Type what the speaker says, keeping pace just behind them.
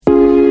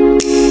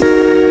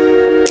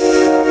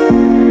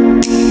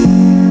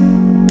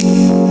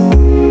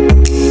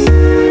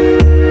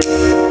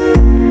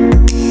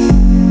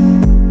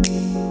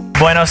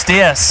Buenos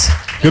dias.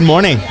 Good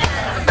morning.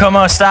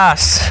 ¿Cómo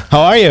estás?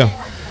 How are you?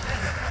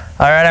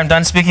 All right, I'm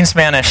done speaking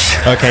Spanish.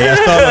 Okay,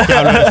 es todo lo que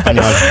hablo en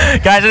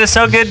español. Guys, it is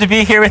so good to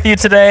be here with you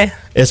today.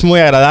 Es muy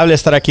agradable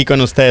estar aquí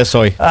con ustedes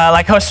hoy.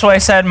 Like Josué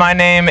said, my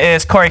name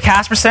is Cory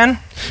Kasperson.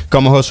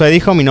 Como Josué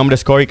dijo, mi nombre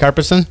es Cory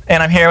Kasperson.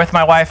 And I'm here with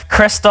my wife,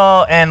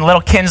 Crystal, and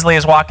little Kinsley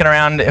is walking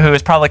around, who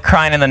is probably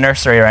crying in the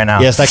nursery right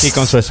now. Y está aquí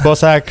con su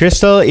esposa,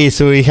 Crystal, y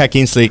su hija,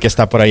 Kinsley, que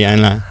está por allá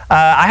en la...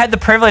 I had the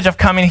privilege of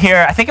coming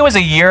here, I think it was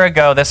a year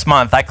ago this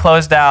month. I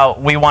closed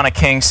out We Want a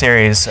King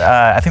series.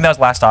 I think that was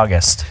last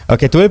August.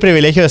 Okay, tuve el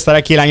privilegio de estar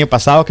aquí el año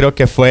pasado, creo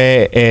que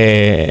fue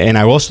en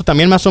agosto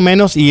también más o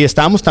menos, y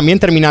estábamos también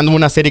terminando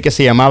una serie que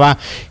se llamaba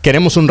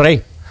Queremos un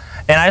Rey.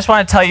 And I just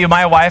want to tell you,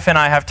 my wife and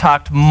I have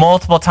talked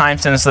multiple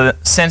times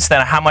since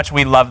then how much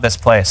we love this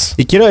place.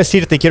 Y quiero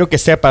que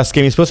sepas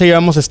que mi esposa y yo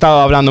hemos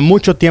estado hablando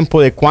mucho tiempo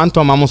de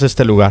cuánto amamos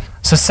este lugar.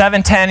 So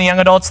 710 Young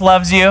Adults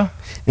loves you.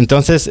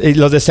 Entonces,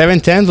 los de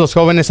 710, los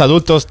jóvenes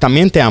adultos,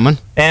 también te aman.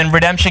 And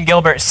Redemption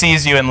Gilbert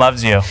sees you and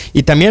loves you.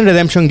 Y también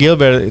Redemption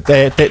Gilbert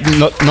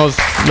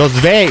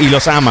los ve y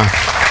los ama.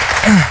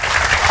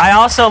 I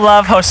also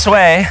love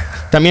Josué.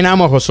 También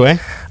amo a Josué.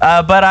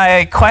 But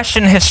I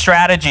question his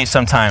strategy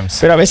sometimes.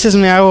 Pero a veces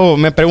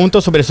me pregunto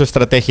sobre su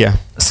estrategia.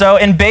 So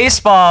in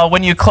baseball,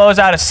 when you close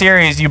out a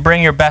series, you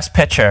bring your best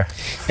pitcher.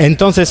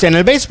 Entonces, en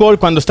el béisbol,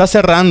 cuando estás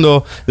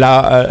cerrando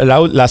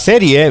la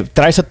serie,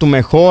 traes a tu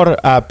mejor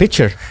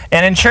pitcher.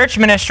 And in church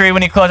ministry,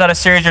 when you close out a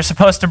series, you're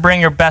supposed to bring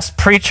your best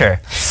preacher.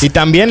 Y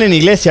también en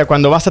iglesia,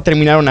 cuando vas a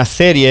terminar una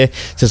serie,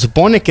 se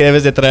supone que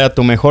debes de traer a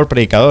tu mejor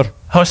predicador.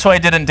 Josué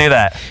didn't do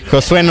that.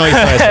 Josué no hizo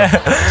eso.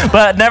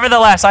 But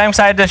nevertheless, I am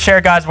excited to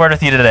share God's word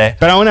with you today.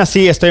 Pero aún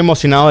así, estoy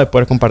emocionado de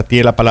poder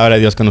compartir la palabra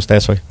de Dios con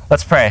ustedes hoy.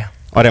 Let's pray.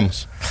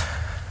 Oremos.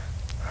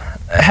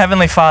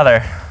 Heavenly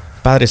Father,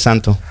 Padre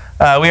Santo,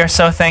 we are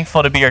so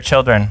thankful to be your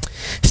children.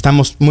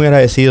 estamos muy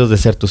agradecidos de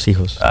ser tus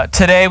hijos.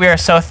 Today we are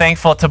so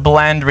thankful to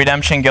blend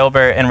Redemption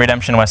Gilbert and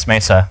Redemption West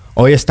Mesa.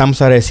 Hoy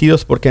estamos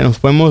agradecidos porque nos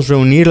podemos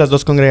reunir las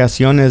dos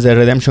congregaciones de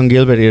Redemption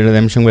Gilbert y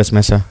Redemption West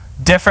Mesa.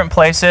 Different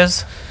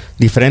places,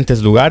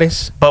 Diferentes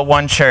lugares, but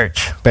one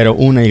church pero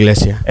una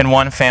iglesia and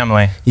one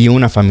family. y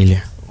una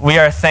familia. We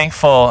are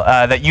thankful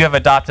that you have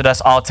adopted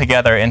us all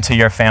together into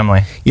your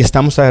family. Y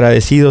estamos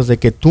agradecidos de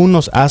que tú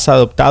nos has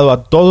adoptado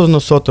a todos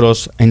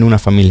nosotros en una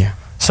familia.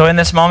 So in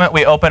this moment,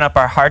 we open up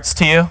our hearts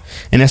to you,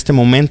 En este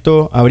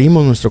momento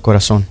abrimos nuestro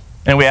corazón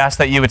and we ask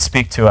that you would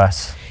speak to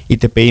us. y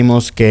te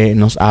pedimos que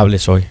nos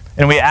hables hoy.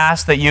 And we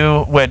ask that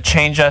you would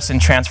change us and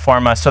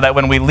transform us so that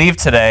when we leave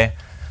today,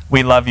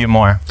 we love you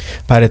more.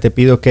 Padre, te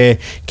pido que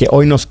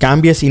hoy nos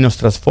cambies y nos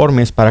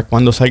transformes para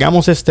cuando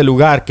salgamos de este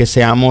lugar que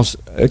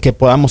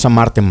podamos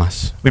amarte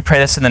más. We pray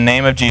this in the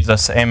name of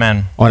Jesus.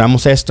 Amen.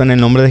 Oramos esto en el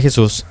nombre de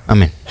Jesús.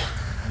 Amén.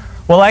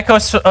 Well, like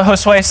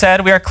Josué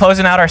said, we are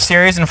closing out our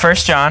series in 1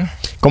 John.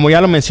 Como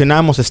ya lo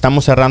mencionamos,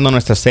 estamos cerrando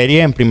nuestra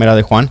serie en Primera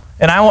de Juan.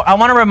 And I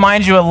want to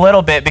remind you a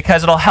little bit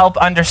because it'll help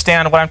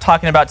understand what I'm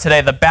talking about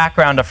today, the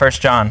background of 1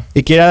 John.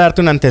 Y quiero darte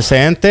un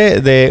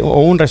antecedente o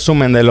un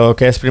resumen de lo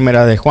que es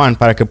Primera de Juan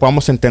para que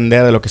podamos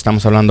entender de lo que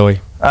estamos hablando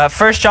hoy. 1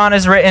 John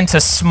is written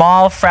to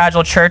small,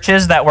 fragile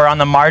churches that were on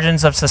the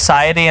margins of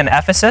society in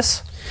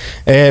Ephesus.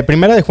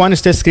 Primera de Juan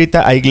está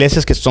escrita a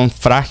iglesias que son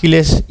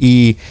frágiles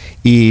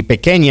y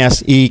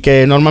pequeñas y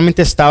que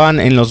normalmente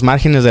estaban en los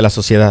márgenes de la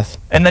sociedad.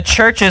 And the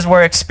churches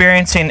were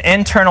experiencing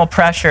internal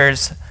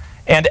pressures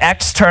and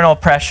external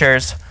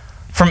pressures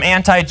from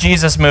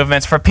anti-Jesus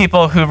movements for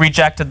people who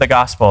rejected the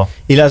gospel.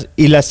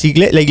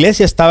 La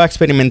iglesia estaba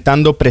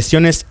experimentando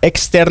presiones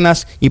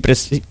externas y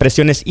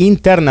presiones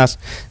internas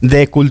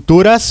de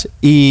culturas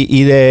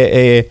y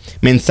de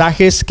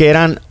mensajes que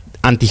eran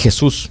anti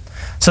Jesús.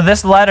 So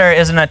this letter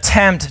is an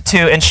attempt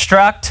to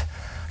instruct,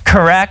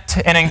 correct,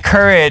 and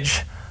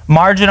encourage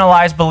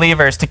marginalized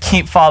believers to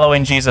keep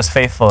following Jesus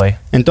faithfully.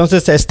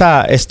 Entonces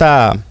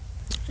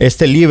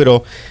este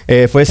libro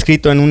fue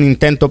escrito en un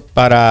intento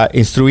para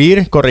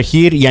instruir,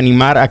 corregir y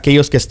animar a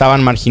aquellos que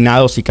estaban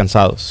marginados y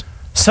cansados.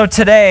 So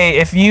today,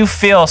 if you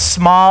feel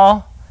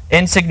small,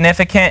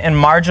 insignificant, and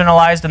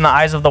marginalized in the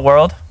eyes of the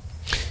world,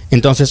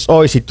 Entonces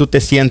hoy, si tú te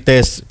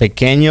sientes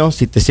pequeño,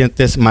 si te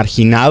sientes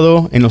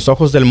marginado en los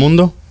ojos del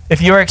mundo, if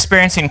you are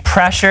experiencing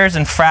pressures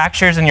and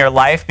fractures in your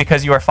life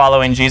because you are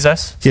following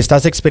Jesus, si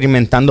estás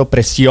experimentando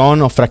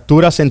presión o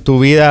fracturas en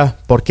tu vida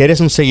porque eres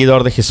un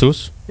seguidor de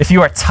Jesús, if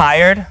you are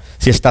tired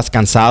si estás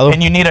cansado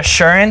and you need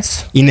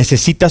assurance, y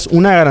necesitas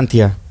una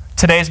garantía,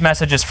 today's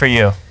message is for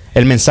you.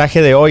 el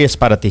mensaje de hoy es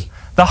para ti.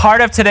 The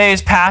heart of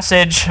today's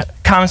passage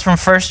comes from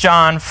 1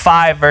 John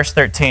 5, verse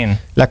 13.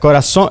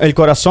 El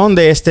corazón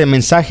de este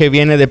mensaje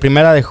viene de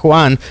Primera de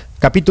Juan,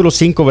 capítulo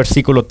 5,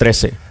 versículo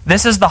 13.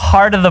 This is the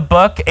heart of the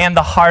book and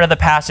the heart of the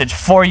passage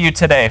for you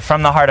today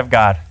from the heart of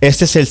God.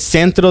 Este es el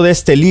centro de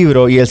este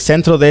libro y el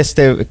centro de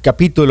este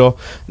capítulo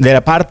de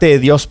la parte de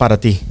Dios para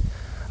ti.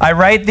 I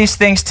write these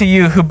things to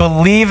you who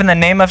believe in the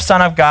name of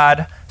Son of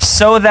God,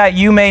 so that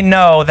you may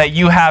know that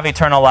you have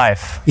eternal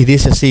life. Y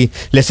dice así: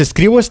 les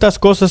escribo estas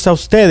cosas a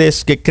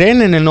ustedes que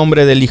creen en el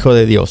nombre del Hijo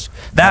de Dios,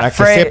 para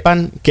que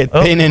sepan que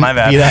tienen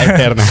vida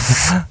eterna.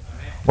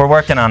 We're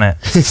working on it.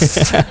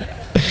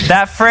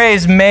 That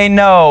phrase, may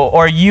know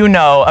or you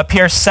know,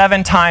 appears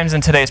 7 times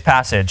in today's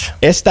passage.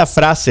 Esta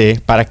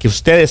frase, para que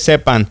ustedes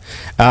sepan,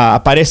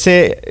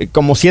 aparece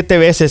como 7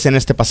 veces en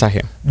este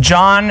pasaje.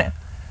 John,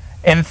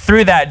 and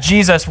through that,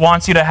 Jesus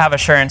wants you to have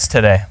assurance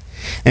today.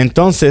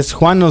 Entonces,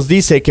 Juan nos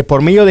dice que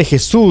por medio de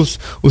Jesús,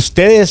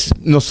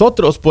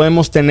 nosotros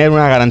podemos tener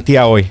una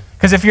garantía hoy.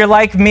 Because if you're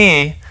like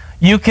me,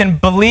 you can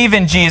believe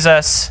in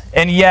Jesus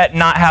and yet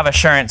not have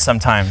assurance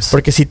sometimes.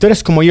 Porque si tú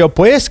eres como yo,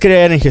 puedes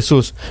creer en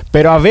Jesús,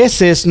 pero a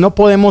veces no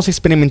podemos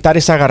experimentar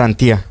esa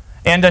garantía.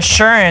 And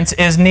assurance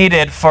is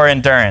needed for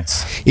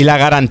endurance. Y la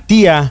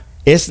garantía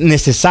es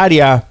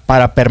necesaria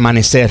para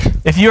permanecer.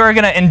 If you are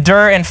going to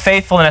endure in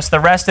faithfulness the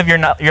rest of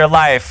your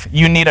life,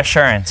 you need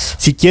assurance.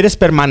 Si quieres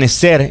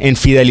permanecer en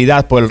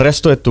fidelidad por el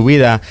resto de tu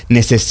vida,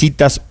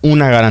 necesitas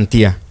una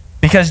garantía.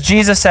 Because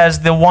Jesus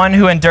says the one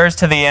who endures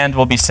to the end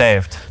will be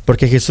saved.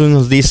 Porque Jesús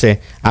nos dice,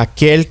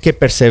 aquel que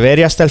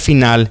persevere hasta el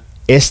final,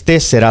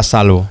 este será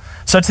salvo.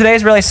 So today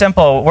is really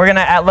simple. We're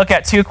going to look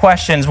at 2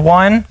 questions.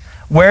 One,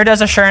 where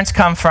does assurance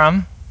come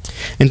from?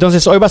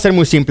 Entonces hoy va a ser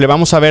muy simple.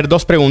 Vamos a ver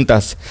 2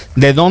 preguntas.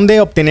 ¿De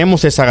dónde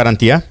obtenemos esa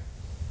garantía?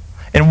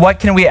 And what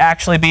can we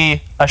actually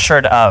be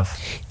assured of?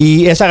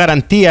 Y esa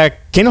garantía,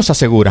 ¿qué nos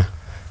asegura?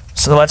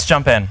 So let's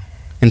jump in.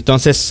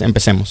 Entonces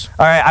empecemos.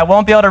 All right, I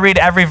won't be able to read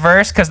every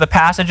verse because the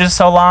passage is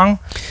so long,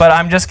 but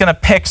I'm just going to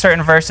pick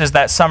certain verses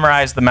that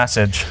summarize the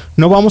message.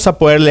 No vamos a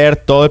poder leer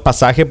todo el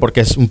pasaje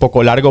porque es un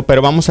poco largo,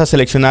 pero vamos a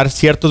seleccionar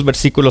ciertos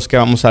versículos que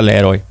vamos a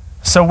leer hoy.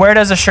 So where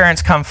does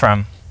assurance come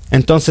from?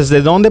 Entonces,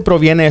 ¿de dónde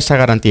proviene esa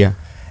garantía?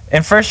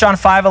 In 1 John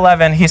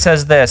 5:11, he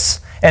says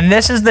this, and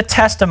this is the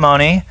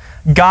testimony,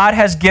 God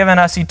has given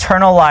us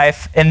eternal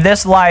life, and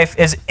this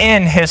life is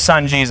in his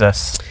Son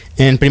Jesus.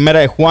 En 1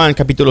 de Juan,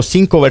 capítulo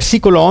 5,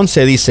 versículo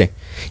 11 dice,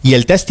 y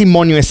el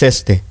testimonio es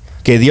este,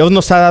 que Dios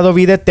nos ha dado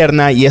vida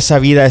eterna y esa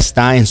vida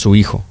está en su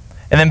Hijo.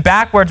 And then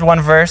backwards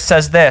one verse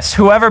says this,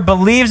 whoever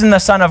believes in the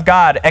Son of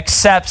God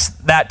accepts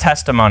that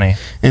testimony.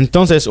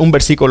 Entonces, un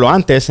versículo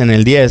antes, en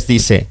el 10,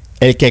 dice,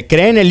 el que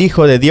cree en el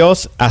Hijo de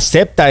Dios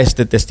acepta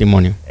este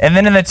testimonio. And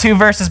then in the 2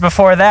 verses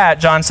before that,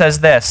 John says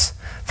this,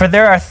 for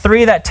there are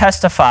 3 that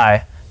testify,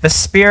 the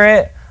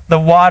Spirit, the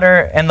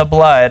water, and the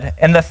blood,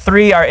 and the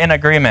 3 are in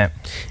agreement.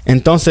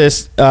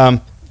 Entonces, 2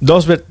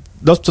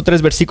 o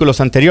 3 versículos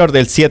anterior,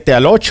 del 7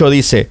 al 8,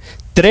 dice,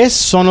 3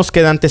 son los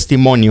que dan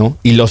testimonio,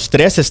 y los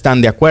 3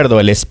 están de acuerdo,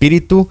 el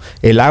Espíritu,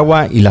 el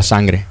agua y la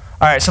sangre.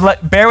 All right, so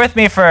bear with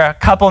me for a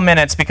couple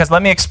minutes because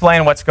let me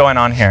explain what's going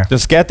on here.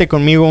 Entonces, quédate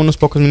conmigo unos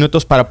pocos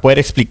minutos para poder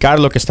explicar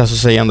lo que está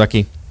sucediendo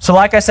aquí. So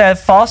like I said,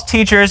 false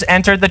teachers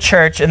entered the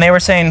church and they were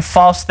saying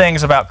false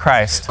things about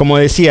Christ. Como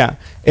decía,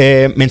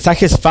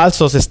 mensajes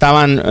falsos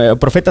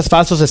profetas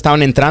falsos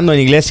estaban entrando en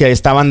la iglesia y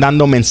estaban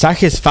dando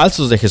mensajes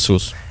falsos de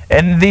Jesús.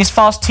 And these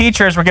false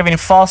teachers were giving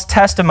false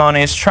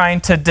testimonies,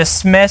 trying to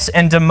dismiss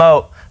and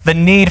demote the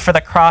need for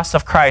the cross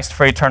of Christ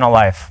for eternal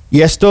life.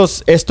 Y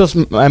estos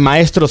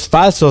maestros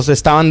falsos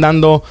estaban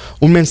dando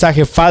un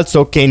mensaje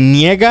falso que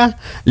niega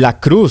la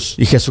cruz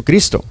y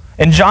Jesucristo.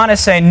 And John is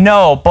saying,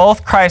 no,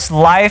 both Christ's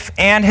life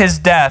and his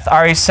death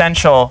are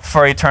essential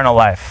for eternal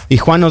life. Y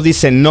Juan nos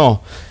dice,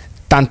 no,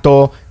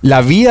 tanto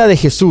la vida de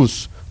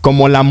Jesús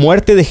como la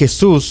muerte de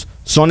Jesús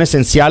son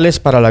esenciales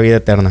para la vida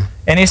eterna.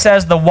 And he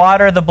says the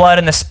water, the blood,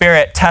 and the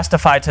Spirit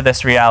testify to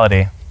this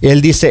reality. Y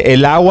él dice,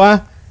 el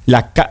agua,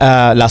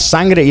 la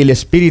sangre y el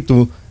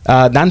espíritu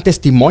dan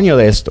testimonio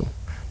de esto.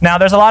 Now,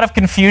 there's a lot of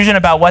confusion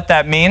about what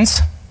that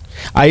means.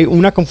 Hay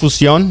mucha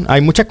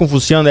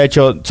confusión de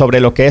hecho sobre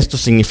lo que esto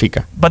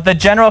significa. But the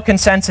general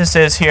consensus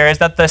is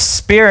that the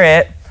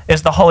Spirit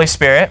is the Holy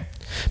Spirit.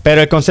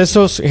 Pero el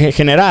consenso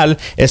general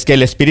es que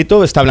el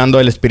Espíritu está hablando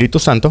del Espíritu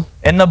Santo.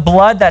 And the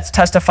blood that's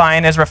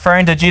testifying is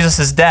referring to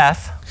Jesus'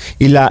 death.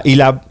 Y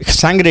la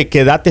sangre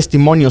que da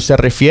testimonio se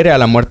refiere a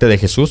la muerte de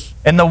Jesús.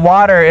 And the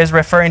water is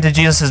referring to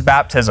Jesus'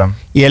 baptism.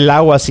 Y el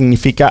agua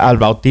significa al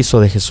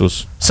bautizo de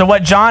Jesús. So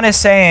what John is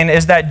saying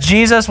is that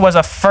Jesus was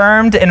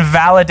affirmed and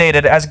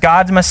validated as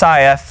God's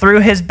Messiah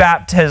through his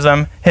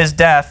baptism, his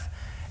death,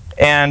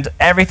 and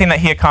everything that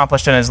he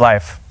accomplished in his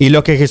life. Y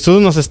lo que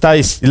Juan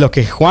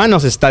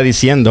nos está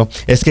diciendo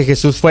es que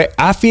Jesús fue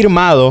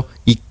afirmado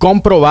y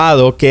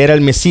comprobado que era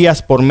el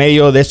Mesías por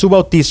medio de su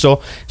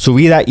bautizo, su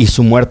vida y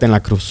su muerte en la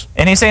cruz.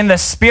 And he's saying the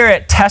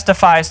Spirit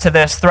testifies to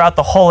this throughout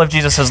the whole of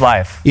Jesus'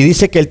 life. Y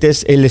dice que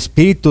el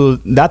Espíritu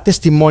da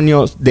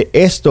testimonio de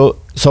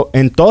esto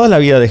en toda la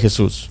vida de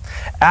Jesús.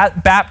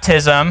 At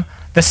baptism,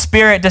 the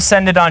Spirit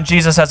descended on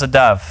Jesus as a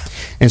dove.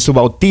 En su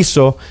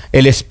bautizo,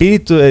 el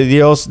Espíritu de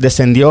Dios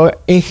descendió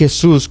en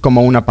Jesús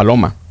como una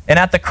paloma. And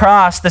at the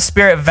cross, the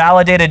Spirit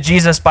validated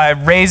Jesus by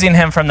raising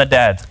him from the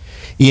dead.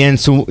 Y en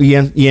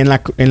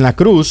la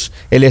cruz,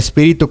 el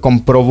Espíritu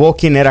comprobó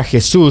quién era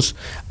Jesús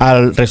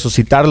al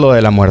resucitarlo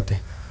de la muerte.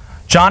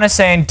 John is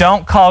saying,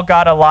 don't call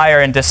God a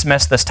liar and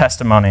dismiss this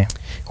testimony.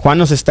 Juan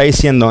nos está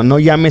diciendo, no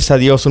llames a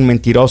Dios un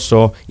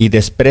mentiroso y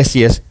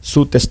desprecies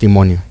su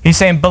testimonio. He's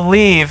saying,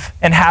 believe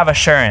and have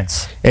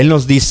assurance. Él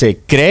nos dice,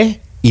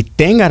 cree y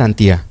ten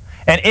garantía.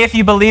 And if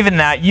you believe in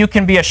that, you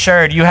can be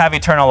assured you have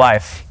eternal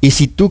life. Y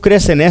si tú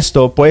crees en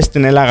esto, puedes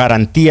tener la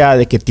garantía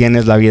de que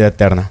tienes la vida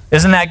eterna.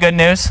 Isn't that good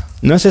news?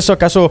 ¿No es eso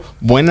acaso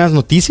buenas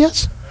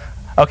noticias?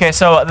 Okay,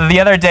 so the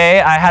other day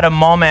I had a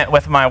moment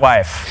with my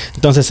wife.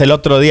 Entonces el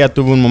otro día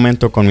tuve un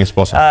momento con mi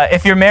esposa.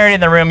 If you're married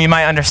in the room, you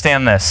might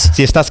understand this.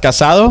 Si estás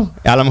casado,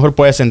 a lo mejor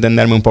puedes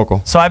entenderme un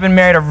poco. So I've been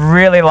married a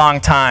really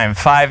long time,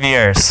 5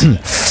 years.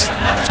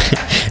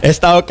 He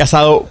estado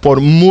casado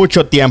por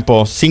mucho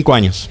tiempo, 5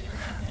 años.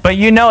 But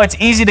you know it's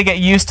easy to get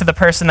used to the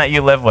person that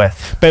you live with.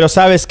 Pero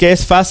sabes que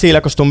es fácil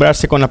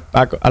acostumbrarse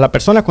a la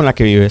persona con la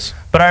que vives.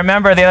 But I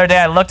remember the other day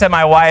I looked at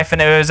my wife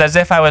and it was as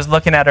if I was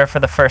looking at her for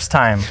the first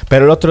time.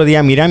 Pero el otro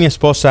día miré a mi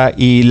esposa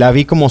y la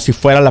vi como si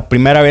fuera la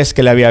primera vez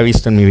que la había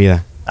visto en mi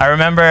vida. I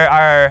remember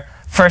our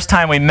first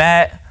time we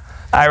met.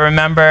 I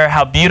remember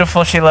how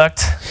beautiful she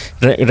looked.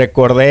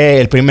 Recordé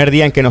el primer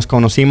día en que nos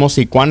conocimos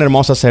y cuán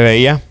hermosa se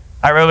veía.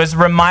 I was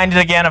reminded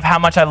again of how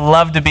much I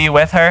loved to be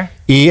with her.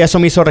 Y eso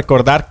me hizo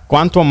recordar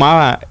cuánto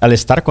amaba al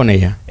estar con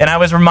ella. And I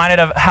was reminded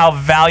of how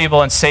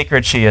valuable and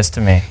sacred she is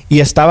to me.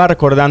 Y estaba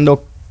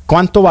recordando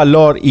cuánto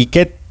valor y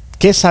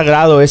qué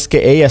sagrado es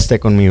que ella esté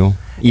conmigo.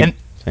 Y,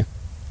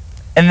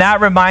 And that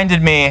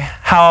reminded me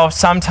how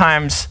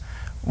sometimes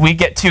we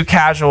get too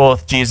casual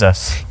with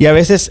Jesus. y a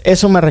veces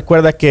eso me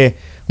recuerda que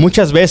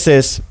muchas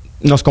veces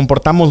nos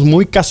comportamos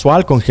muy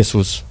casual con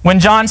Jesús. When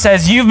John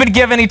says, "You've been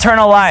given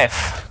eternal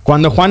life."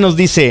 Cuando Juan nos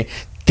dice,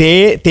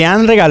 te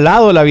han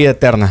regalado la vida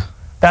eterna.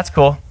 That's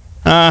cool.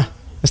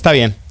 Está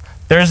bien.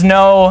 There's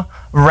no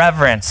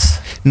reverence.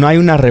 No hay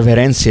una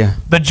reverencia.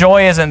 The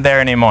joy isn't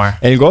there anymore.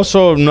 El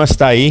gozo no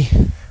está ahí.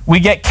 We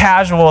get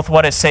casual with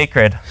what is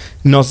sacred.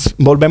 Nos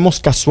volvemos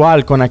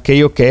casual con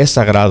aquello que es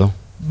sagrado.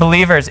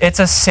 Believers, it's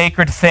a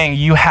sacred thing.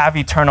 You have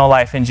eternal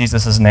life in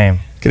Jesus' name.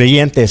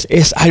 Creyentes,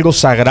 es algo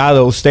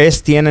sagrado.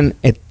 Ustedes tienen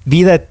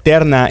vida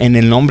eterna en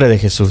el nombre de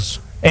Jesús.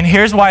 And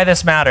here's why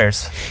this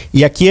matters.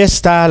 Y aquí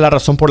está la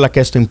razón por la que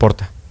esto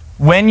importa.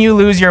 When you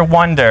lose your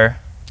wonder,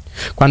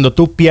 Cuando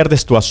tú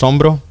pierdes tu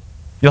asombro,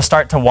 you'll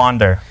start to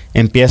wander.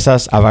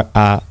 empiezas a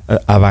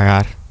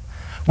vagar.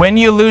 When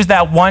you lose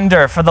that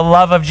wonder for the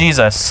love of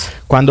Jesus,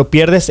 Cuando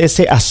pierdes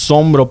ese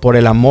asombro por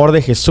el amor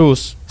de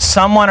Jesús,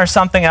 someone or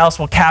something else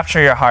will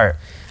capture your heart.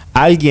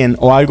 alguien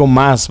o algo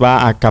más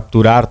va a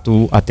capturar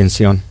tu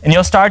atención. And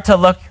you'll start to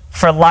look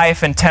for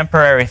life in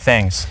temporary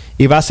things.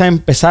 Y vas a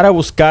empezar a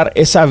buscar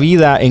esa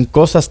vida en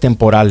cosas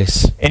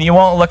temporales. And you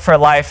won't look for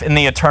life in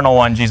the eternal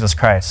one, Jesus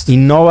Christ. Y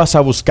no vas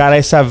a buscar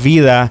esa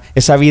vida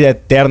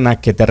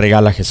eterna que te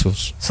regala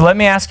Jesús. So let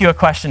me ask you a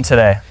question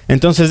today.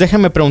 Entonces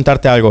déjame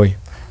preguntarte algo hoy.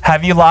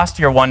 Have you lost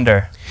your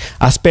wonder?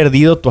 ¿Has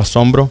perdido tu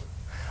asombro?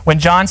 When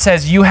John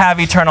says you have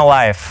eternal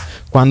life,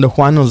 Cuando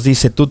Juan nos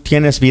dice, tú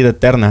tienes vida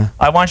eterna,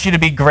 I want you to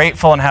be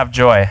grateful and have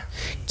joy.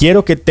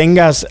 quiero que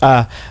tengas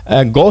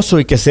gozo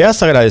y que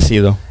seas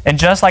agradecido. And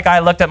just like I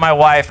looked at my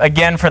wife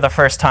again for the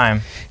first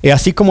time, Y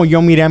así como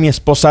yo miré a mi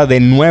esposa de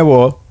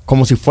nuevo,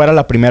 como si fuera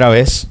la primera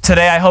vez,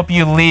 today I hope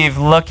you leave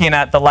looking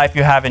at the life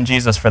you have in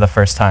Jesus for the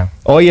first time.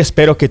 hoy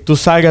espero que tú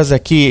salgas de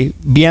aquí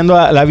viendo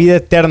a la vida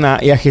eterna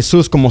y a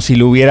Jesús como si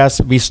lo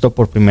hubieras visto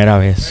por primera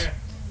vez.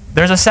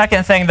 There's a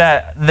second thing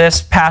that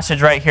this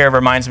passage right here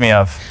reminds me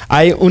of.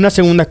 Hay una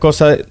segunda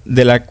cosa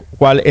de la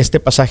cual este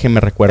pasaje me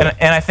recuerda.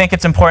 And I think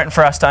it's important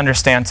for us to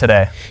understand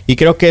today. Y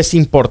creo que es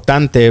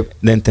importante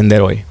de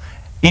entender hoy.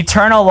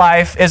 Eternal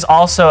life is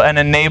also an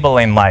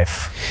enabling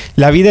life.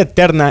 La vida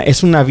eterna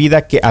es una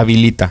vida que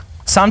habilita.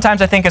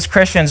 Sometimes I think as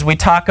Christians we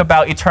talk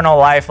about eternal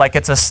life like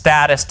it's a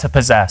status to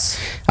possess.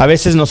 A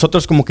veces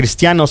nosotros como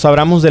cristianos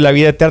hablamos de la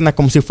vida eterna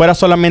como si fuera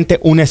solamente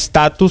un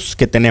estatus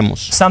que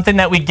tenemos. Something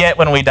that we get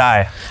when we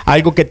die.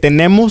 Algo que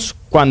tenemos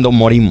cuando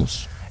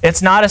morimos.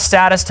 It's not a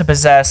status to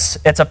possess,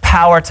 it's a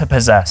power to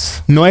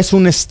possess. No es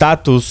un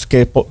estatus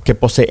que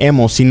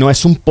poseemos, sino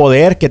es un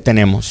poder que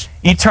tenemos.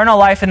 Eternal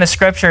life in the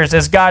scriptures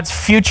is God's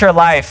future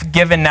life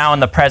given now in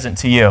the present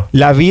to you.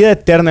 La vida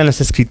eterna en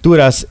las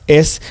Escrituras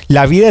es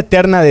la vida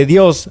eterna de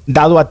Dios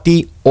dado a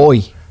ti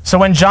hoy. So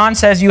when John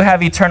says you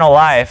have eternal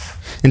life,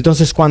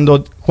 Entonces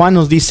cuando Juan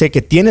nos dice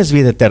que tienes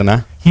vida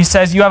eterna, he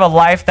says you have a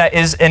life that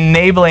is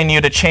enabling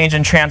you to change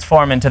and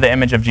transform into the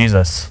image of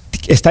Jesus.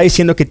 está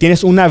diciendo que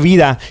tienes una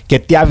vida que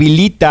te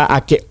habilita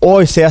a que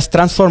hoy seas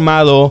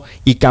transformado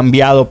y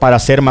cambiado para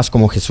ser más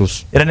como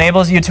Jesús. It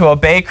enables you to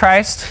obey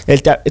Christ.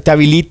 Él te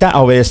habilita a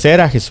obedecer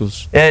a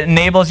Jesús. It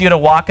enables you to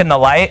walk in the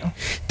light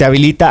Te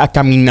habilita a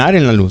caminar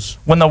en la luz.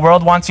 when the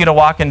world wants you to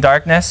walk in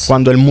darkness.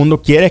 Cuando el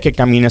mundo quiere que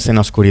camines en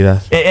la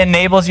oscuridad. It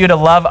enables you to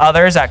love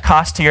others at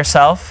cost to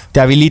yourself. Te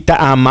habilita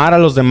a amar a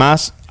los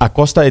demás a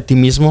costa de ti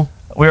mismo.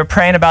 We were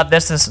praying about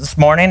this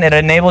morning. It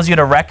enables you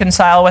to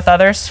reconcile with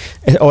others.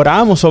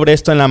 Orábamos sobre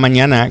esto en la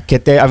mañana, que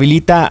te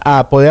habilita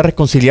a poder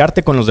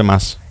reconciliarte con los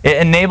demás. It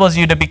enables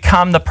you to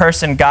become the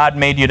person God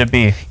made you to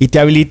be. Y te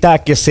habilita a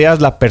que seas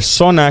la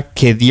persona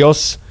que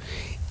Dios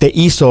te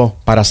hizo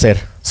para ser.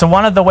 So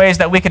one of the ways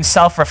that we can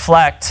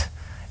self-reflect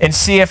and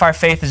see if our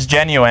faith is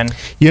genuine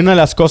Y una de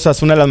las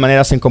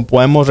maneras en que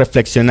podemos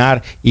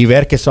reflexionar y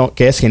ver que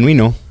es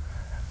genuino,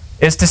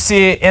 is to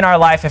see in our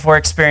life if we're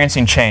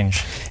experiencing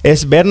change.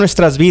 Es ver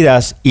nuestras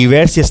vidas y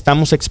ver si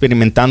estamos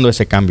experimentando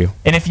ese cambio.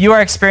 And if you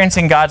are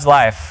experiencing God's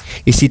life,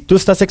 Y si tú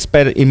estás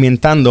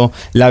experimentando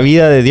la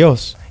vida de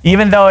Dios,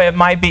 even though it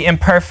might be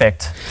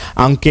imperfect,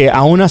 aunque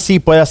aún así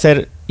pueda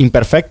ser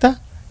imperfecta,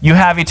 you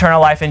have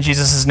eternal life in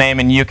Jesus' name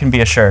and you can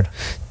be assured.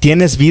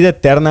 tienes vida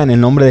eterna en el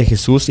nombre de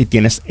Jesús y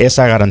tienes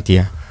esa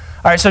garantía.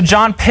 All right, so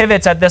John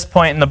pivots at this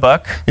point in the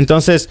book.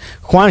 Entonces,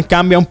 Juan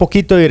cambia un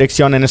poquito de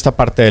dirección en esta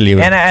parte del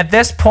libro. And at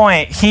this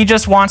point, he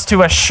just wants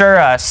to assure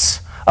us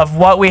of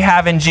what we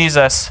have in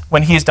Jesus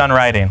when he's done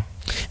writing.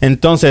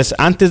 Entonces,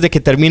 antes de que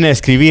termine de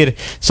escribir,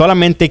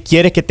 solamente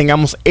quiere que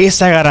tengamos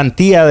esa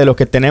garantía de lo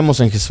que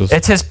tenemos en Jesús.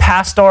 It's his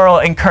pastoral,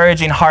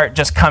 encouraging heart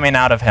just coming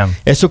out of him.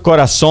 Es su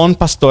corazón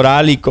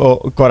pastoral y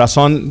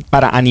corazón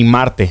para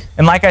animarte.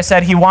 And like I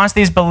said, he wants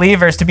these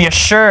believers to be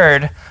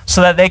assured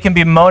so that they can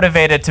be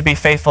motivated to be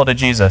faithful to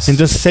Jesus.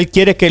 Entonces, él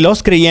quiere que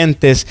los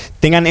creyentes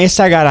tengan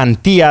esa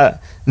garantía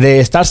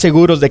de estar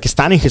seguros de que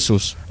están en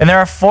Jesús. And there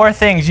are 4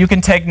 things you can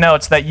take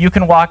notes that you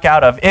can walk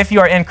out of if you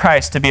are in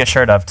Christ to be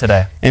assured of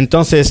today.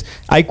 Entonces,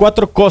 hay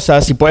 4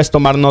 cosas, si puedes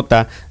tomar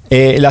nota,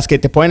 las que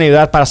te pueden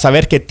ayudar para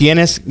saber que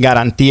tienes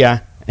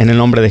garantía en el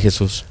nombre de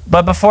Jesús.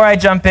 But before I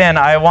jump in,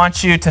 I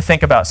want you to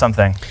think about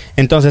something.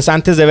 Entonces,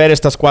 antes de ver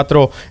estos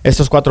cuatro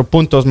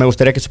puntos, me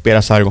gustaría que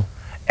supieras algo.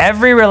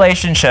 Every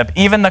relationship,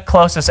 even the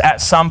closest at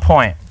some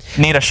point,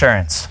 need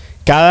assurance.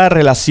 Cada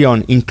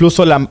relación,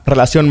 incluso la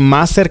relación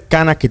más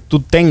cercana que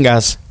tú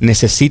tengas,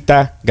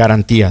 necesita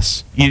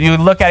garantías. You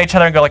look at each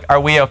other and go like, are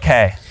we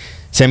okay?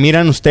 Se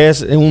miran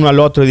ustedes uno al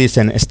otro y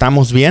dicen,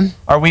 ¿estamos bien?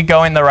 Are we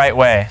going the right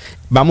way?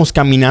 ¿Vamos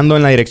caminando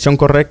en la dirección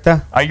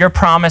correcta? Are your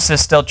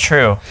promises still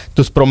true?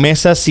 ¿Tus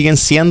promesas siguen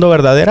siendo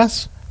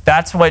verdaderas?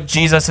 That's what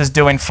Jesus is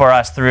doing for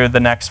us through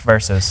the next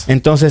verses.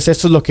 Entonces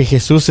eso es lo que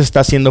Jesús está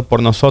haciendo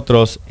por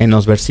nosotros en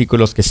los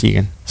versículos que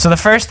siguen. So the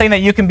first thing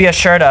that you can be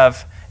assured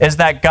of is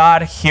that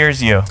God hears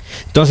you.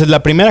 Entonces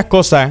la primera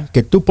cosa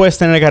que tú puedes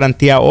tener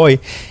garantía hoy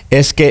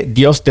es que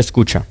Dios te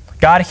escucha.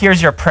 God hears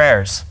your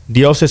prayers.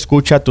 Dios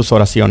escucha tus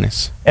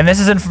oraciones. And this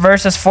is in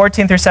verses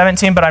 14 through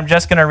 17, but I'm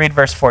just going to read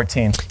verse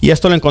 14. Y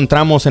esto lo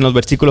encontramos en los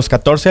versículos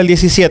 14 al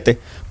 17,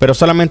 pero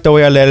solamente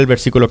voy a leer el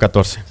versículo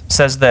 14. It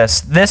says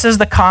this is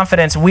the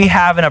confidence we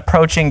have in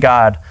approaching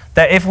God,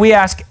 that if we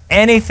ask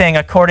anything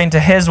according to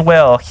his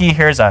will, he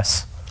hears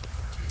us.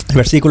 El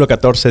versículo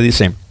 14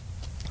 dice,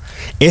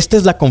 esta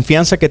es la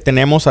confianza que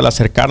tenemos al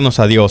acercarnos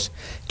a Dios,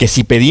 que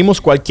si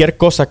pedimos cualquier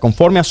cosa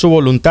conforme a su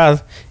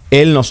voluntad,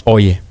 Él nos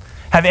oye.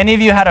 Have any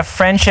of you had a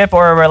friendship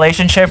or a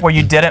relationship where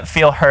you didn't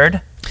feel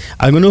heard?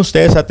 ¿Alguno de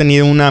ustedes ha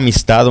tenido una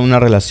amistad o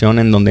una relación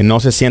en donde no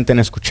se sienten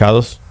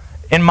escuchados?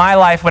 In my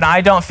life, when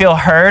I don't feel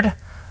heard,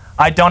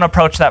 I don't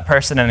approach that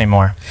person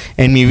anymore.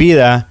 En mi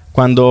vida,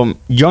 cuando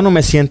yo no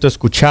me siento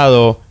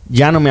escuchado,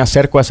 ya no me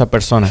acerco a esa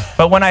persona.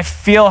 But when I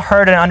feel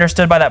heard and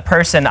understood by that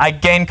person, I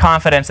gain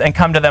confidence and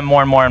come to them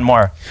more and more and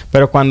more.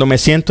 Pero cuando me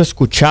siento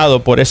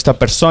escuchado por esta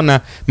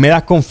persona, me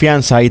da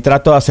confianza y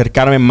trato de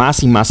acercarme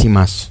más y más y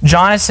más.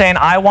 John is saying,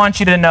 I want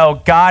you to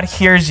know God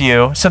hears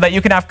you so that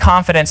you can have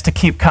confidence to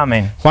keep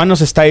coming. Juan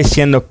nos está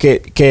diciendo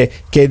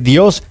que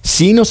Dios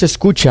sí nos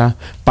escucha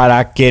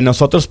para que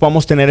nosotros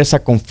podamos tener esa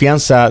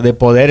confianza de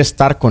poder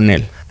estar con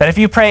Él. That if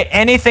you pray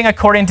anything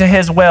according to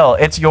his will,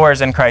 it's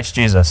yours in Christ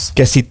Jesus.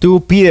 Que si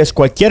tú pides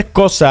cualquier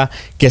cosa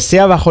que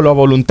sea bajo la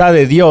voluntad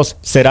de Dios,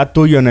 será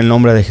tuyo en el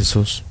nombre de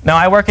Jesús. Now,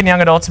 I work in young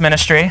adults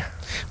ministry,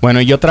 Bueno,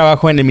 yo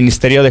trabajo en el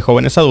Ministerio de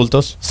Jóvenes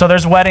Adultos, so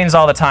there's weddings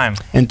all the time.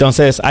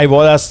 entonces hay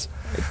bodas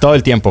todo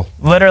el tiempo.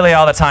 Literally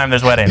all the time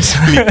there's weddings.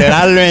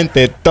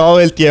 Literalmente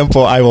todo el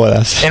tiempo hay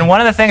bodas. And one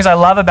of the things I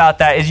love about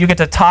that is you get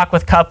to talk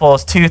with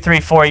couples 2,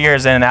 3, 4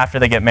 years in after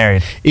they get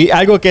married. Y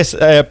algo que es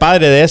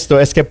padre de esto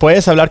es que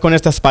puedes hablar con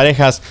estas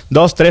parejas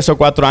 2, 3 o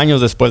 4 años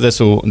después de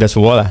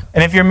su boda.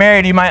 And if you're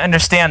married, you might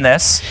understand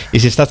this. Y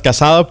si estás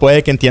casado,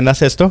 puede que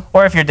entiendas esto.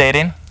 Or if you're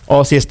dating,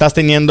 O si estás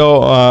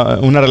teniendo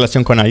una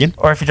relación con alguien.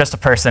 or if you're just a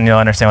person, you'll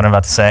understand what I'm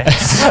about to say.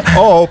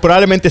 O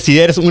probablemente si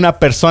eres una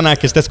persona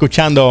que está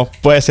escuchando,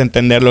 puedes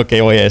entender lo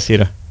que voy a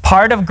decir.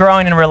 Part of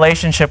growing in a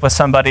relationship with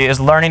somebody is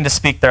learning to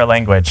speak their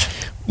language.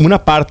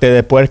 Una parte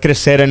de poder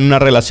crecer en una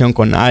relación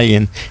con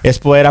alguien es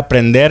poder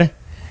aprender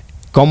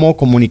cómo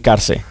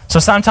comunicarse. So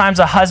sometimes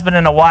a husband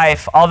and a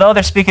wife, although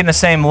they're speaking the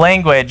same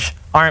language,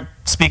 aren't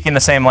speaking the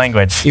same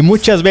language. Y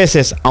muchas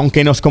veces,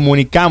 aunque nos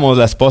comunicamos,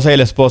 la esposa y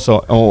el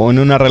esposo, o en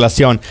una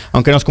relación,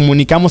 aunque nos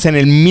comunicamos en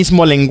el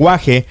mismo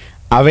lenguaje,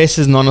 a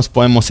veces no nos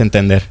podemos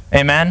entender.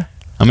 Amen?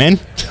 Amén.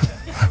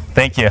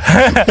 Thank you.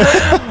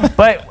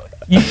 But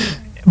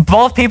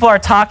both people are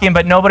talking,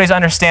 but nobody's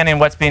understanding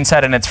what's being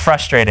said, and it's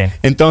frustrating.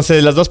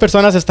 Entonces, las dos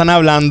personas están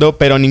hablando,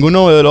 pero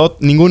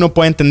ninguno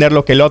puede entender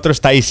lo que el otro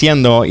está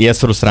diciendo y es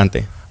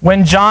frustrante.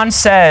 When John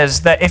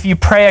says that if you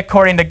pray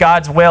according to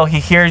God's will, he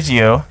hears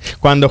you,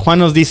 Cuando Juan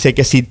nos dice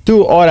que si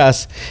tú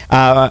oras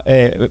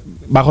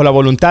bajo la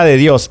voluntad de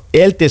Dios,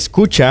 Él te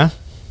escucha,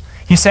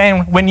 He's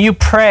saying, when you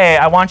pray,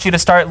 I want you to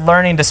start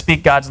learning to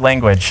speak God's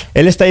language.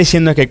 Él está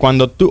diciendo que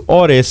cuando tú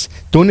ores,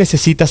 tú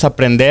necesitas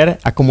aprender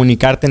a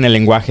comunicarte en el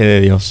lenguaje de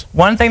Dios.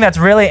 One thing that's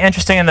really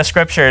interesting in the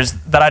scriptures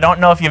that I don't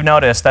know if you've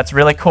noticed, that's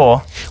really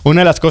cool,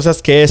 Una de las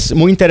cosas que es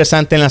muy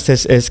interesante en las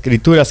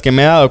escrituras que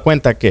me he dado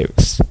cuenta que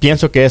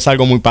pienso que es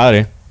algo muy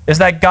padre, is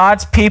that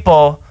God's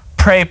people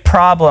pray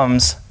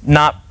problems,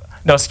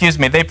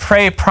 they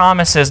pray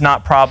promises,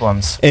 not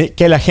problems.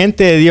 que la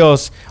gente de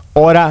Dios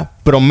ora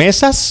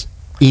promesas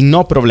y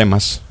no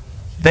problemas.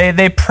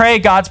 They pray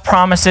God's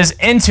promises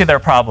into their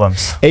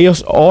problems.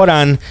 Ellos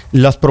oran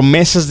las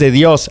promesas de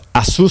Dios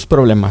a sus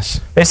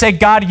problemas. They say,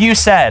 God, you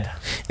said,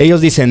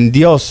 Ellos dicen,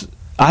 Dios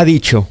ha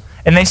dicho.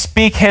 and they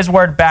speak his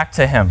word back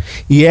to him.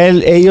 Y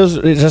ellos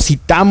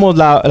recitamos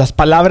las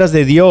palabras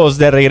de Dios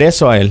de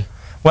regreso a Él.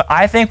 Well,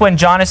 I think when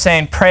John is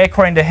saying pray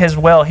according to his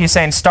will, he's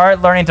saying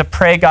start learning to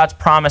pray God's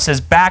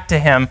promises back to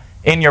him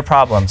in your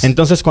problems.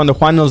 Entonces cuando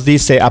Juan nos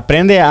dice,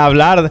 aprende a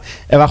hablar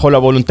bajo la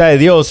voluntad de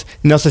Dios,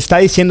 nos está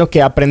diciendo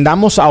que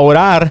aprendamos a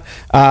orar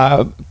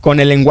con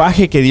el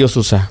lenguaje que Dios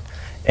usa.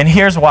 And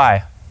here's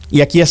why.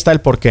 Y aquí está el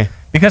porqué.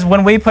 Because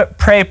when we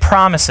pray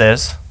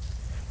promises,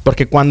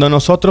 Porque cuando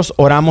nosotros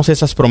oramos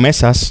esas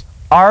promesas,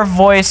 our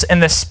voice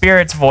and the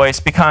Spirit's voice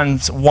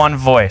becomes one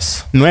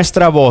voice.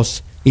 nuestra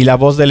voz y la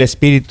voz del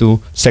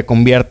Espíritu se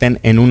convierten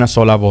en una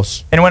sola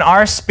voz. And when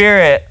our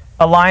spirit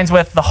aligns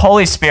with the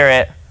Holy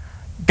Spirit,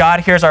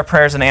 God hears our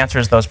prayers and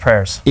answers those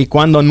prayers. Y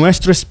cuando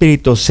nuestro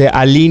espíritu se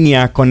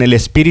alinea con el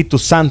Espíritu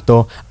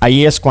Santo,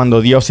 ahí es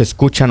cuando Dios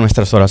escucha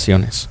nuestras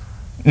oraciones.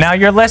 Now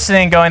you're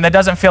listening going, that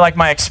doesn't feel like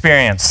my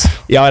experience.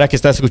 Y ahora que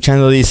estás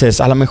escuchando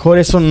dices, a lo mejor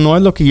eso no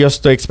es lo que yo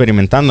estoy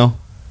experimentando.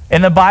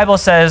 And the Bible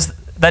says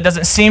that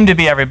doesn't seem to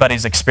be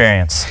everybody's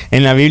experience.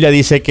 En la Biblia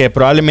dice que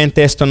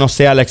probablemente esto no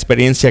sea la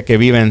experiencia que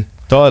viven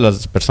todas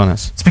las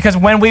personas. It's because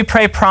when we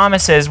pray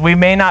promises, we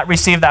may not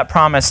receive that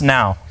promise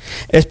now.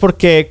 Es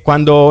porque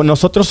cuando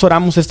nosotros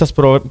oramos estas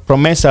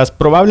promesas,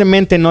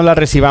 probablemente no las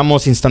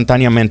recibamos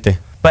instantáneamente.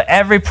 But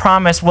every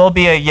promise will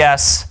be a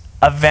yes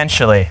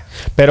eventually.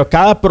 Pero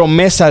cada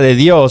promesa de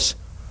Dios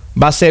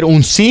va a ser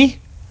un sí,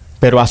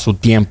 pero a su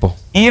tiempo.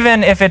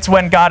 Even if it's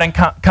when God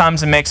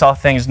comes and makes all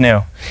things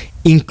new.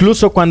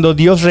 Incluso cuando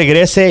Dios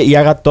regrese y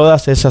haga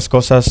todas estas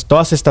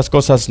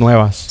cosas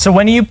nuevas. So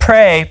when you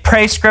pray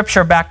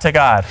scripture back to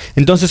God.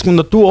 Entonces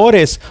cuando tú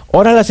ores,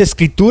 ora las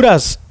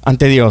escrituras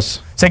ante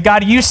Dios. Say,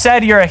 God, you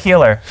said you're a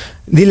healer.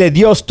 Dile,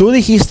 Dios, tú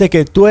dijiste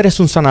que tú eres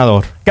un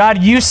sanador.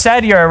 God, you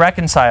said you're a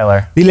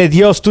reconciler. Dile,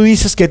 Dios, tú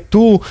dices que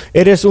tú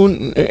eres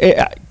un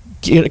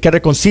que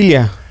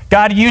reconcilia.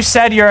 God, you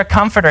said you're a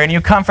comforter and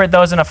you comfort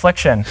those in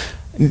affliction.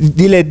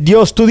 Dile,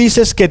 Dios, tú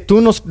dices que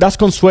tú nos das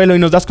consuelo y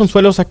nos das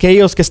consuelos a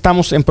aquellos que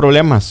estamos en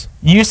problemas.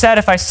 You said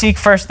if I seek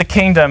first the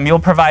kingdom, you'll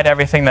provide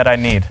everything that I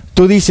need.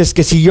 Tú dices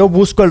que si yo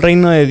busco el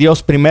reino de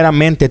Dios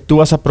primeramente, tú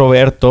vas a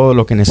proveer todo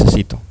lo que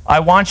necesito. I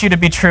want you to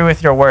be true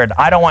with your word.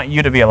 I don't want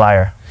you to be a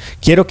liar.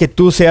 Quiero que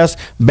tú seas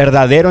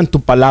verdadero en tu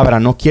palabra,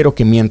 no quiero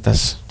que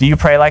mientas. Do you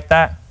pray like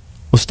that?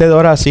 ¿Usted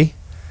ora así?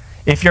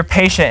 If you're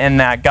patient in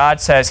that, God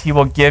says he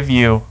will give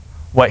you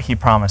what he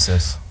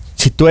promises.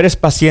 Si tú eres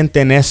paciente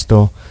en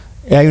esto,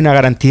 hay una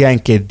garantía en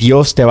que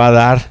Dios te va a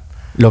dar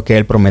lo que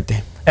Él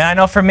promete. And I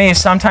know for me,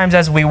 sometimes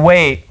as we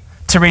wait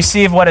to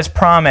receive what is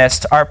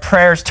promised, our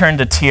prayers turn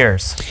to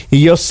tears.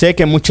 Y yo sé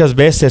que muchas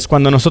veces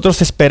cuando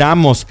nosotros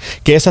esperamos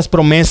que esas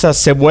promesas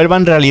se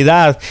vuelvan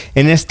realidad,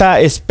 en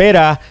esta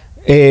espera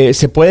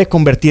se puede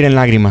convertir en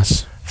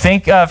lágrimas.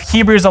 Think of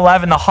Hebrews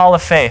 11, the hall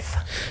of faith.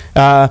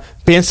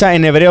 Piensa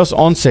en Hebreos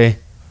 11.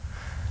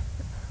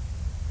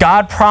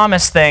 God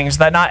promised things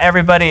that not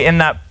everybody in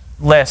that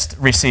list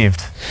received.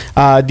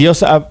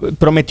 Dios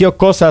prometió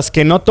cosas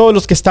que no todos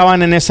los que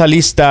estaban en esa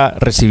lista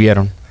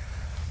recibieron.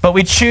 But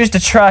we choose to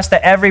trust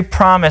that every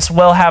promise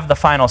will have the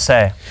final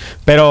say.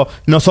 Pero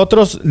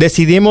nosotros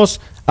decidimos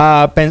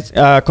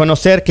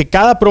conocer que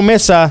cada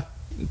promesa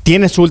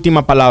tiene su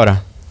última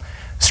palabra.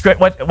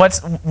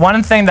 What's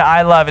one thing that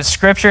I love is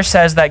Scripture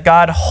says that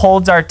God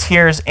holds our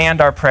tears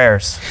and our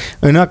prayers.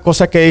 Una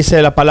cosa que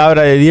dice la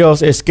palabra de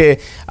Dios es que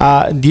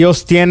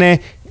Dios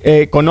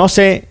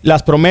conoce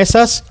las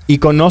promesas y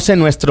conoce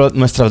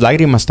nuestras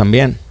lágrimas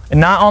también.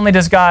 And not only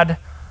does God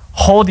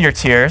hold your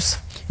tears,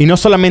 Y no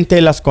solamente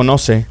Él las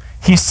conoce,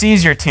 he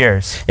sees your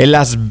tears, Él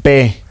las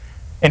ve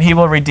and he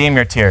will redeem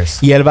your tears.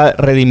 y Él va a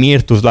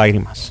redimir tus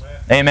lágrimas.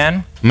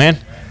 Amen? Amén.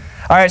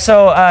 All right,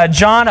 so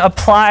John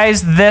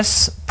applies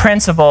this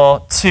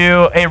principle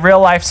to a real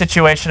life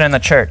situation in the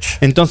church.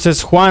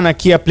 Entonces Juan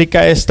aquí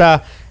aplica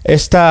esto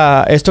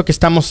que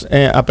estamos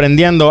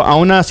aprendiendo a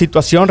una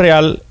situación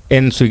real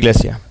en su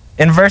iglesia.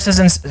 In verses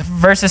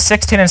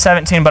 16 and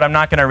 17, but I'm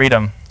not going to read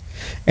them.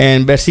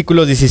 En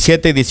versículos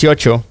 17 y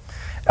 18,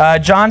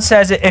 John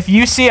says, if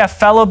you see a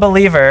fellow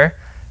believer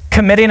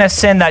committing a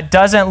sin that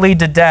doesn't lead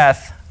to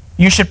death,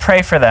 you should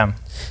pray for them.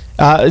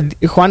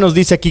 Juan nos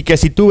dice aquí que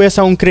si tú ves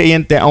a un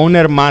creyente, a un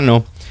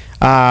hermano,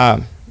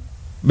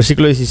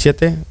 versículo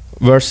 17,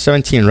 verse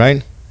 17,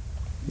 right?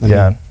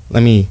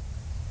 Let me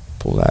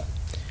pull that.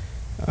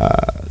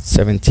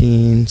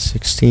 17,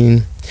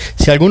 16.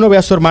 Si alguno ve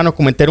a su hermano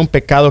cometer un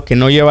pecado que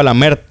no lleva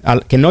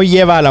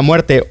a la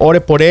muerte,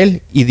 ore por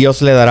él y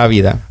Dios le dará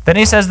vida. Then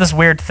he says this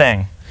weird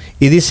thing.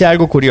 Y dice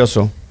algo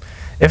curioso.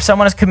 If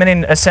someone is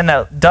committing a sin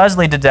that does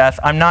lead to death,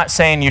 I'm not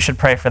saying you should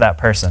pray for that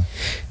person.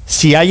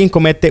 Si alguien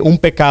comete un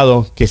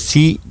pecado que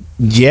sí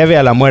lleve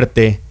a la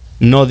muerte,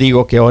 no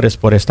digo que ores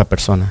por esta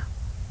persona.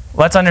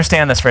 Let's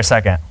understand this for a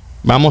second.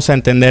 Vamos a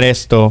entender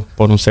esto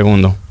por un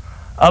segundo.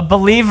 A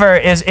believer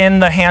is in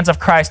the hands of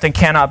Christ and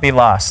cannot be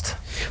lost.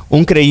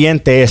 Un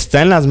creyente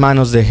está en las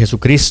manos de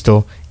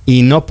Jesucristo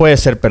y no puede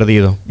ser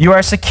perdido. You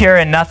are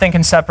secure and nothing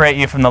can separate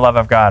you from the love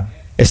of God.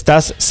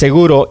 Estás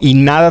seguro y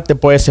nada te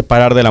puede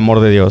separar del amor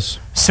de Dios.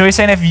 So he's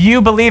saying if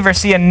you believer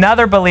see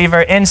another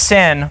believer in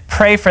sin,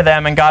 pray for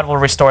them and God will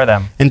restore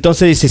them.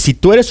 Entonces dice, si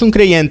tú eres un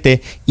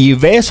creyente y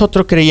ves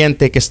otro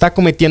creyente que está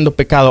cometiendo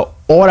pecado,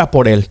 ora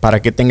por él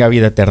para que tenga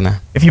vida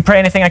eterna. If you pray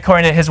anything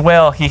according to his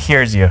will, he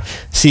hears you.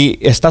 Si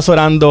estás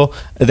orando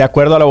de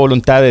acuerdo a la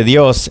voluntad de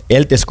Dios,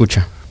 él te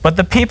escucha. But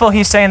the people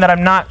he's saying that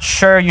I'm not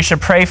sure you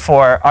should pray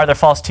for are the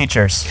false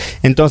teachers.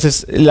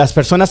 Entonces, las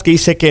personas que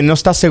dice que no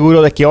estás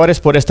seguro de que ores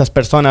por estas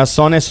personas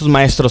son esos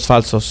maestros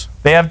falsos.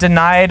 They have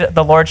denied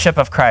the lordship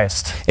of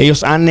Christ.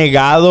 Ellos han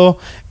negado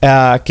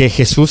que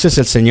Jesús es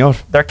el Señor.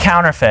 They're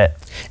counterfeit.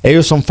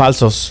 Ellos son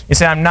falsos. You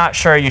say, I'm not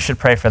sure you should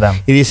pray for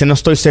them. Y dice, no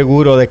estoy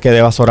seguro de que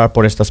debas orar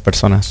por estas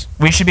personas.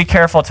 We should be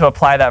careful to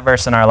apply that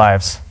verse in our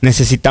lives.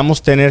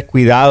 Necesitamos tener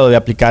cuidado de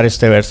aplicar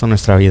este verso en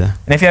nuestra vida.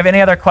 And if you have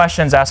any other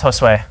questions, ask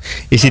Josue.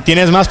 Y si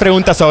tienes más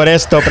preguntas sobre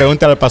esto,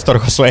 pregúntale al pastor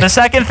Josué. The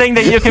second thing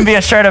that you can be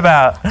assured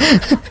about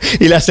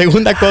Y la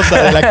segunda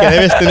cosa de la que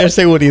debes tener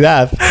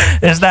seguridad,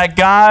 is that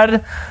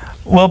God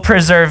will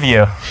preserve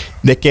you.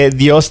 de que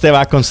Dios te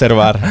va a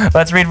conservar.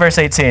 Let's read verse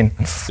 18.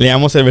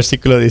 Leamos el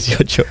versículo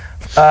 18.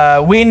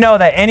 We know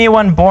that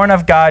anyone born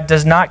of God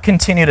does not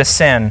continue to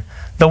sin.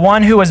 The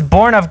one who is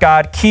born of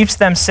God keeps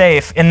them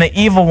safe, and the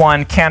evil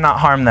one cannot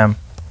harm them.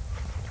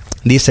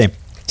 Dice,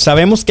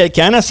 sabemos que el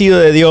que ha nacido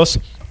de Dios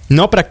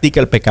no practica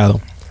el pecado.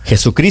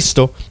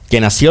 Jesucristo, que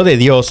nació de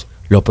Dios,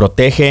 lo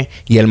protege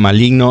y el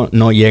maligno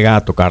no llega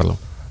a tocarlo.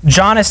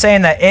 John is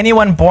saying that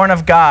anyone born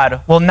of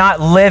God will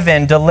not live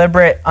in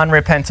deliberate,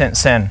 unrepentant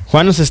sin.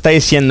 Juan nos está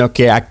diciendo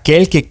que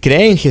aquel que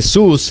cree en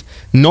Jesús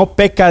no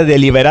peca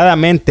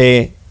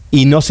deliberadamente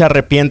y no se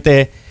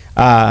arrepiente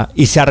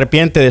y se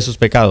arrepiente de sus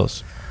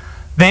pecados.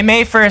 They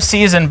may for a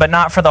season, but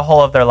not for the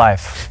whole of their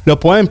life. Lo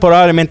pueden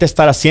probablemente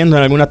estar haciendo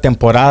en alguna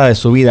temporada de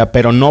su vida,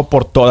 pero no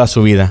por toda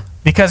su vida.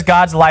 Because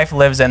God's life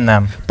lives in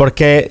them.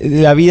 Porque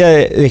la vida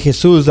de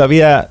Jesús, la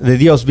vida de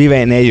Dios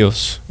vive en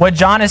ellos. What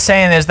John is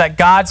saying is that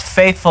God's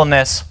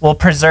faithfulness will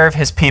preserve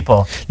his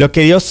people. Lo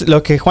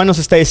que Juan nos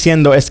está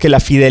diciendo es que la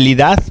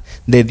fidelidad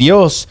de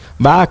Dios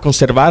va a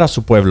conservar a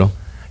su pueblo.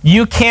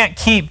 You can't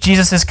keep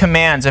Jesus'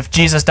 commands if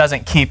Jesus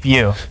doesn't keep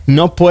you.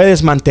 No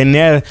puedes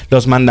mantener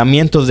los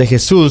mandamientos de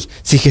Jesús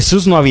si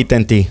Jesús no habita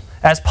en ti.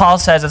 As Paul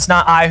says, it's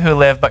not I who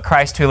live, but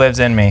Christ who lives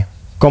in me.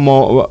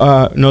 Como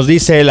nos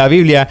dice la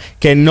Biblia,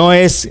 que no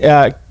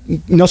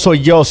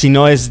soy yo,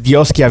 sino es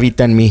Dios que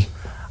habita en mí.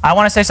 I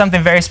want to say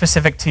something very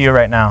specific to you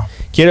right now.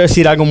 Quiero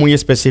decir algo muy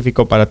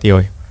específico para ti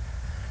hoy.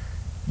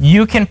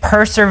 You can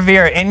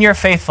persevere in your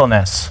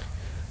faithfulness,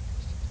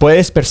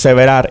 Puedes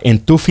perseverar en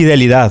tu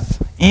fidelidad,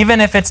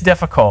 even if it's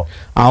difficult,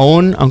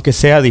 aun aunque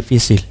sea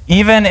difícil,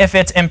 even if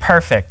it's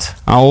imperfect,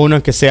 aun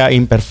aunque sea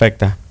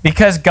imperfecta,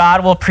 because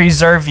God will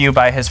preserve you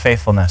by his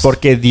faithfulness.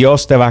 porque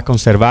Dios te va a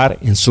conservar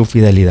en su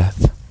fidelidad.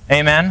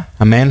 Amen.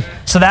 Amén.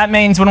 So that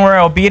means when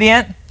we're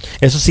obedient,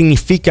 Eso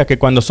significa que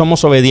cuando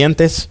somos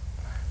obedientes,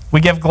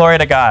 we give glory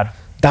to God.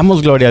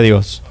 damos gloria a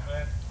Dios.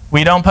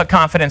 We don't put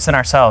confidence in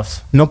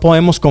ourselves. No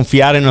podemos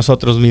confiar en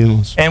nosotros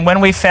mismos. And when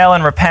we fail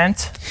and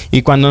repent,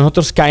 Y cuando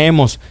nosotros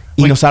caemos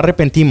y nos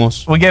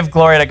arrepentimos, we give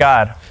glory to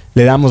God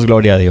le damos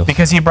gloria a Dios.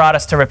 because he brought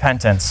us to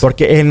repentance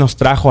Porque Él nos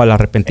trajo al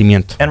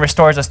arrepentimiento. and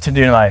restores us to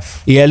new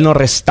life. Y Él nos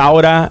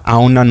restaura a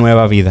una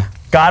nueva vida.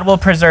 God will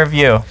preserve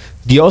you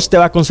Dios te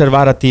va a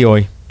conservar a ti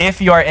hoy,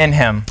 if you are in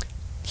him.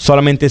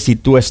 solamente si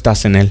tú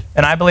estás en Él.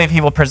 And I believe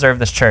he will preserve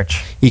this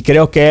church. Y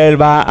creo que Él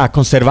va a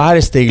conservar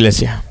esta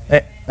iglesia.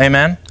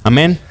 Amen.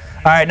 Amén.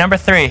 All right, number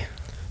 3.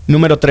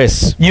 Número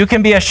 3. You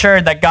can be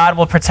assured that God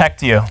will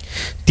protect you.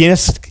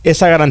 Tienes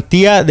esa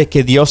garantía de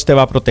que Dios te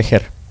va a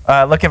proteger.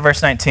 Look at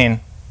verse 19.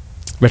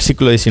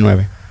 Versículo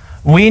 19.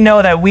 We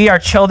know that we are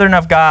children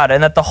of God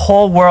and that the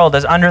whole world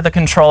is under the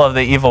control of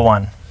the evil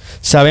one.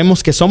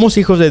 Sabemos que somos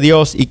hijos de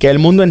Dios y que el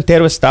mundo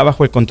entero está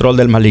bajo el control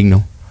del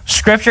maligno.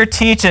 Scripture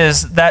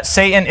teaches that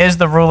Satan is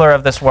the ruler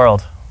of this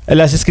world.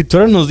 Las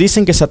escrituras nos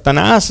dicen que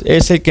Satanás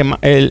es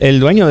el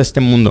dueño de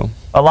este mundo.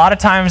 A lot of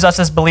times us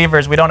as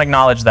believers, we don't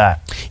acknowledge that.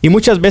 Y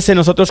muchas veces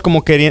nosotros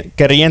como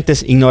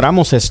creyentes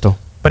ignoramos esto.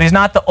 But he's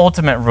not the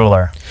ultimate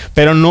ruler.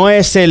 Pero no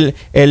es el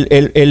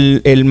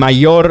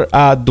mayor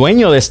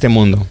dueño de este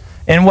mundo.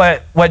 And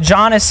what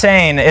John is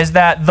saying is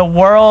that the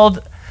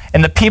world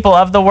and the people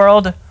of the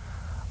world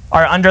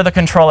are under the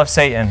control of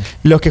Satan.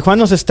 Lo que Juan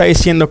nos está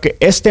diciendo que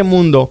este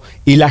mundo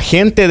y la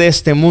gente de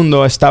este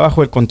mundo está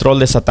bajo el control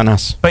de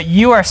Satanás. But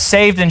you are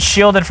saved and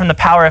shielded from the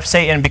power of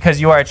Satan because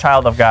you are a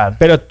child of God.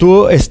 Pero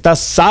tú estás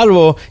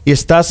salvo y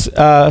estás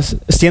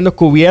siendo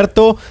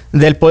cubierto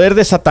del poder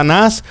de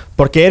Satanás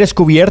porque eres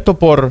cubierto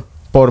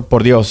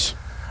por Dios.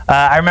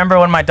 I remember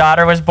when my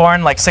daughter was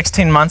born like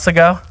 16 months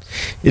ago.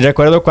 Y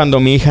recuerdo cuando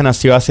mi hija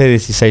nació hace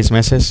 16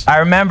 meses. I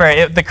remember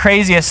the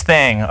craziest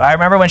thing. I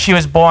remember when she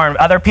was born,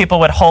 other people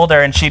would hold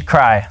her and she'd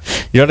cry.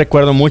 Yo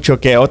recuerdo mucho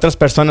que otras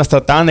personas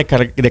trataban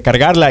de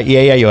cargarla y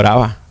ella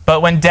lloraba.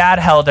 But when dad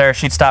held her,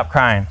 she'd stop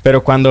crying.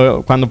 Pero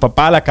cuando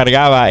papá la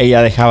cargaba,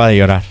 ella dejaba de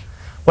llorar.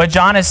 What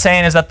John is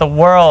saying is that the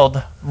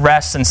world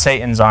rests in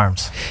Satan's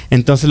arms.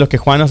 Entonces lo que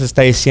Juan nos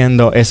está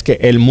diciendo es que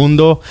el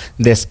mundo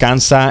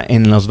descansa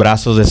en los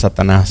brazos de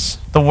Satanás.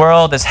 The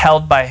world is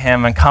held by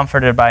him and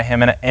comforted by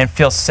him and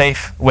feels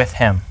safe with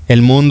him.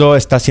 El mundo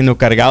está siendo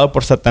cargado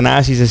por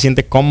Satanás y se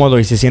siente cómodo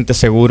y se siente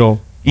seguro.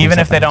 Even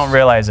if they don't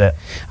realize it.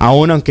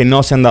 Aún aunque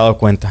no se han dado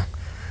cuenta.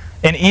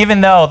 And even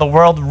though the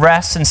world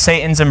rests in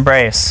Satan's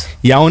embrace,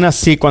 Y aún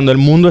así, cuando el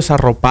mundo es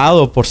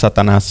arropado por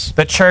Satanás,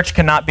 the church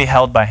cannot be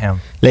held by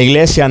him. la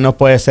iglesia no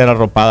puede ser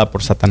arropada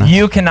por Satanás.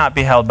 You cannot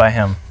be held by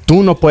him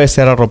Tú no puedes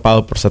ser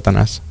arropado por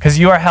Satanás, because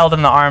you are held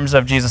in the arms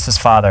of Jesus'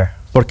 Father.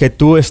 porque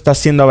tú estás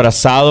siendo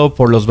abrazado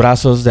por los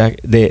brazos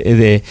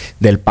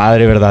del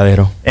Padre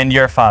verdadero. And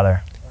your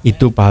Father. Y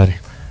tu Padre.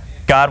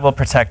 God will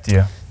protect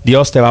you.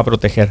 Dios te va a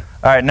proteger.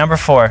 All right, number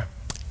 4.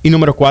 Y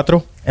número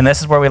 4, And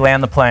this is where we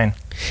land the plane.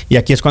 y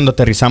aquí es cuando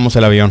aterrizamos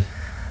el avión.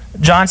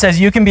 John says,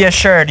 you can be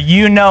assured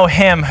you know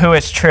him who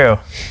is true.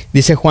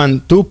 Dice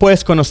Juan, tú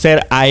puedes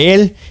conocer a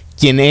Él,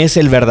 quien es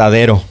el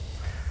verdadero.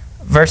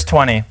 Verse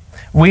 20.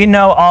 We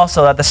know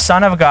also that the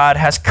Son of God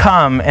has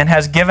come and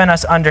has given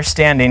us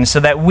understanding so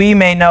that we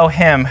may know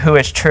him who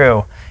is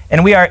true.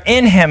 And we are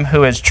in him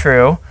who is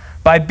true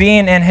by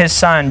being in his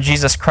Son,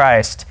 Jesus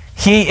Christ.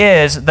 He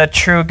is the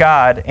true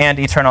God and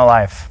eternal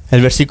life.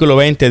 El versículo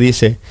 20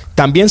 dice,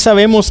 también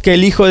sabemos que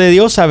el Hijo de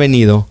Dios ha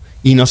venido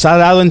y nos ha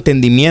dado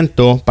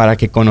entendimiento para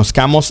que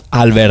conozcamos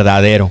al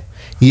verdadero.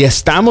 Y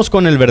estamos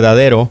con el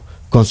verdadero,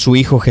 con su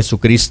Hijo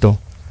Jesucristo,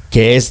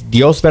 que es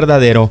Dios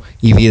verdadero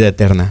y vida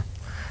eterna.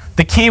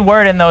 The key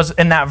word in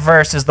that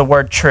verse is the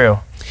word true.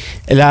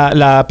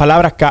 La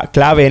palabra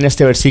clave en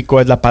este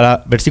versículo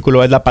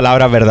es la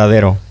palabra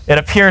verdadero. It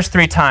appears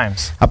 3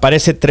 times.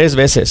 Aparece 3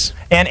 veces.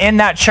 And in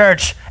that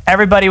church,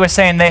 everybody was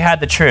saying they had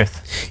the truth.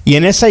 Y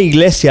en esa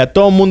iglesia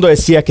todo el mundo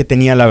decía que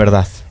tenía la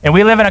verdad. And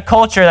we live in a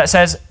culture that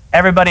says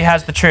everybody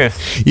has the truth.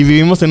 Y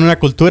vivimos en una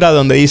cultura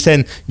donde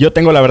dicen, yo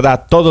tengo la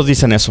verdad. Todos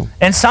dicen eso.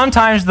 And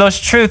sometimes those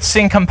truths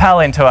seem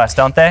compelling to us,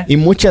 don't they? Y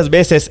muchas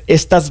veces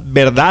estas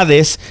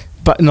verdades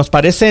nos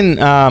parecen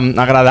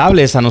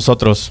agradables a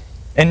nosotros.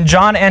 And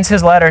John ends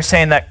his letter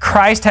saying that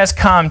Christ has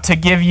come to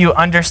give you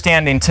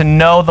understanding to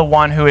know the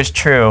one who is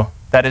true,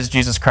 that is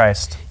Jesus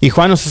Christ. Y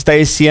Juan nos está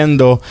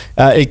diciendo,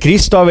 el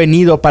Cristo ha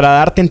venido para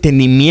darte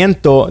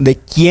entendimiento de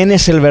quién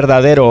es el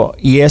verdadero,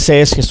 y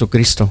ese es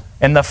Jesucristo.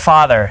 And the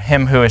Father,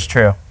 him who is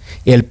true.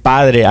 Y el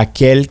Padre,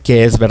 aquel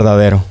que es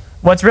verdadero.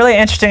 What's really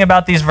interesting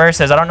about these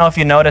verses, I don't know if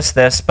you noticed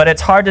this, but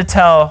it's hard to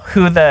tell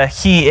who the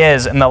he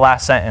is in the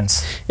last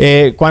sentence.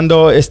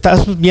 Cuando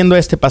estás viendo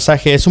este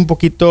pasaje, es un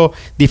poquito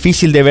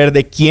difícil de ver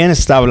de quién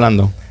está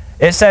hablando.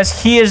 It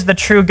says he is the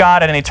true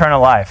God and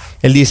eternal life.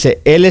 Él dice,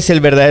 Él es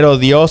el verdadero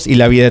Dios y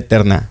la vida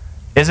eterna.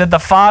 Is it the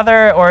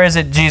Father or is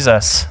it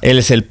Jesus? ¿Él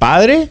es el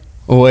Padre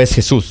o es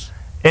Jesús?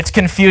 It's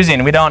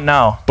confusing, we don't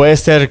know. Puede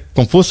ser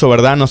confuso,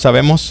 ¿verdad? No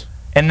sabemos.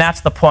 And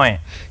that's the point.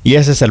 Y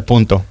ese es el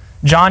punto.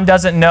 John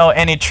doesn't know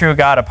any true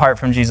God apart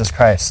from Jesus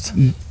Christ.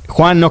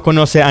 Juan no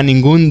conoce a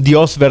ningún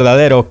Dios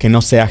verdadero que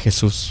no sea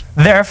Jesús.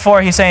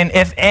 Therefore, he's saying,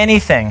 if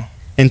anything,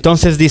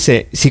 Entonces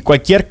dice, si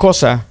cualquier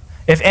cosa,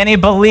 if any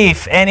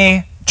belief,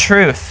 any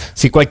truth,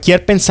 si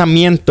cualquier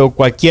pensamiento,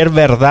 cualquier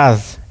verdad,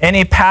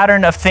 any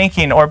pattern of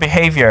thinking or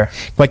behavior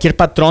cualquier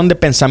patrón de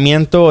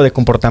pensamiento o de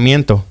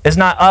comportamiento is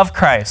not of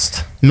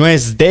Christ, no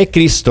es de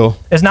Cristo,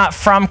 is not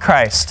from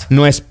Christ,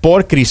 no es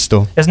por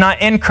Cristo, is not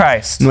in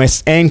Christ, no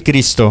es en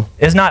Cristo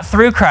is not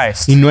through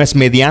Christ, y no es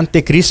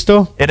mediante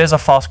Cristo, it is a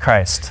false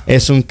Christ.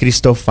 es un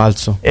Cristo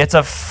falso, It's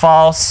a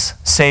false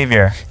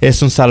Savior.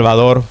 es un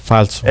Salvador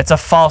falso, It's a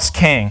false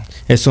King.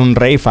 es un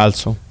Rey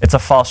falso, It's a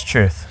false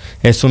truth.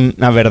 es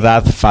una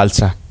verdad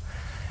falsa.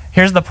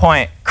 Here's the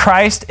point.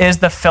 Christ is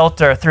the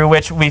filter through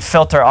which we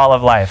filter all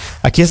of life.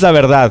 Aquí es la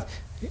verdad.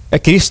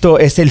 Cristo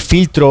es el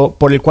filtro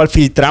por el cual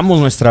filtramos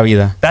nuestra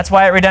vida. That's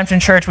why at Redemption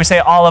Church we say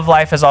all of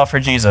life is all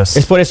for Jesus.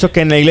 Es por eso que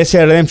en la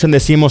iglesia de Redemption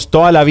decimos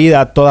toda la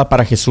vida, toda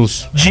para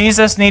Jesús.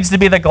 Jesus needs to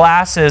be the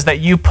glasses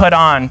that you put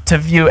on to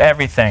view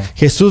everything.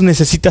 Jesús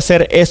necesita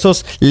ser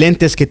esos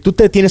lentes que tú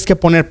te tienes que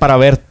poner para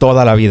ver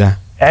toda la vida.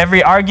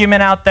 Every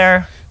argument out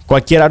there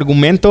Cualquier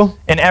argumento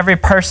and every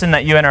person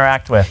that you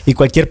interact with. y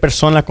cualquier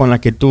persona con la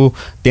que tú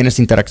tienes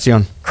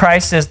interacción.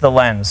 Christ is the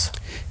lens.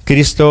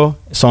 Cristo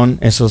son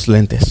esos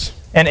lentes.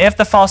 And if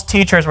the false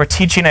teachers were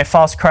teaching a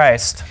false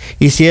Christ,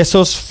 Y si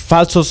esos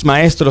falsos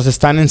maestros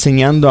están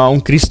enseñando a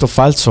un Cristo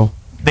falso,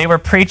 They were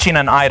preaching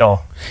an idol.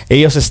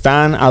 Ellos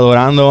están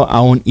adorando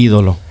a un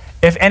ídolo.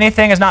 If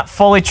anything is not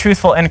fully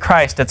truthful in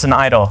Christ, it's an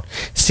idol.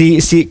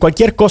 Si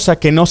cualquier cosa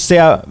que no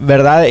sea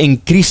verdad en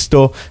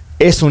Cristo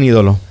es un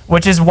ídolo.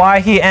 Which is why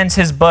he ends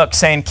his book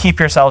saying, keep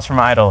yourselves from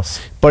idols.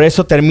 Por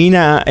eso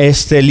termina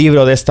este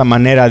libro de esta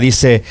manera.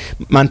 Dice,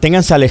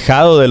 manténganse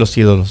alejados de los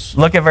ídolos.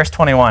 Look at verse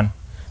 21.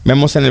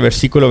 Vemos en el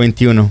versículo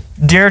 21.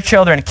 Dear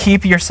children,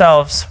 keep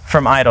yourselves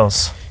from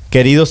idols.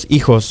 Queridos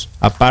hijos,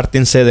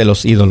 apártense de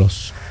los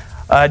ídolos.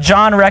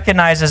 John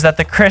recognizes that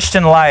the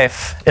Christian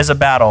life is a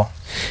battle.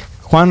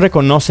 Juan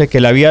reconoce que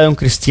la vida de un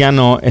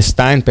cristiano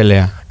está en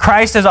pelea.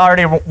 Christ has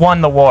already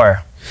won the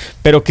war,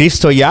 Pero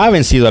Cristo ya ha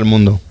vencido al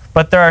mundo.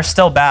 but there are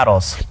still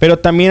battles. Pero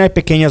también hay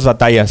pequeñas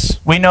batallas.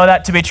 We know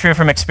that to be true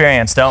from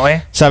experience, don't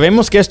we?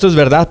 Sabemos que esto es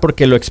verdad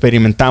porque lo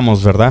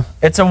experimentamos, ¿verdad?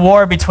 It's a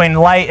war between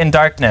light and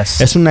darkness.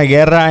 Es una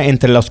guerra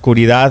entre la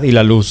oscuridad y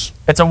la luz.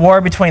 It's a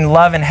war between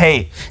love and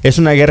hate. Es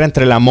una guerra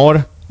entre el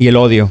amor y el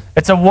odio.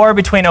 It's a war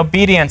between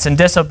obedience and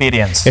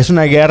disobedience. Es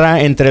una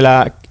guerra entre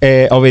la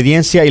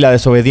obediencia y la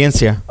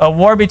desobediencia. A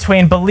war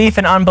between belief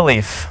and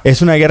unbelief.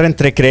 Es una guerra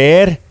entre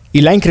creer y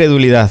la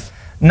incredulidad.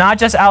 Not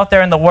just out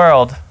there in the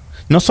world,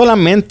 No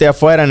solamente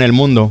afuera en el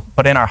mundo,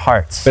 but in our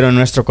hearts. pero en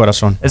nuestro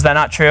corazón. Is that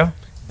not true?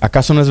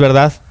 ¿Acaso no es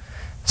verdad?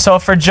 So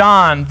for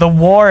John, the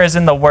war is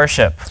in the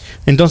worship.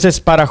 Entonces,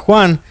 para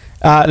Juan,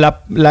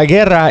 la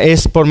guerra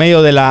es por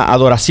medio de la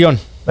adoración.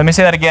 Let me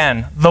say that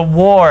again. The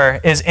war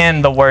is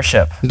in the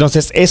worship.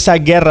 Entonces, esa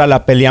guerra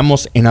la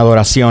peleamos en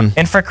adoración.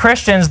 And for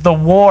Christians, the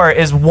war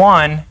is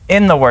won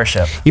in the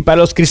worship. Y para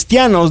los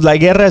cristianos, la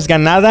guerra es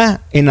ganada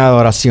en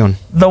adoración.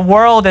 The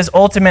world is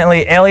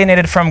ultimately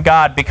alienated from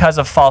God because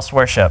of false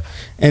worship.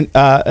 And,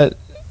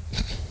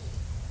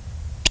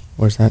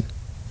 where's that?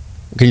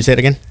 Can you say it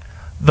again?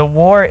 The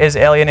war is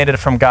alienated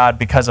from God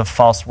because of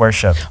false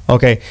worship.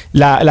 Okay.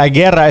 La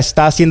guerra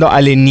está siendo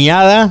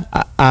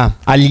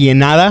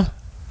alienada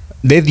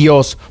de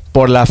Dios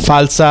por la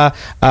falsa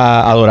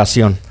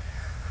adoración.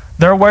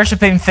 They're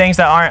worshiping things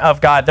that aren't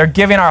of God. They're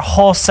giving our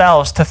whole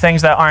selves to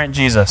things that aren't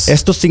Jesus.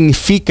 Esto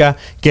significa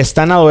que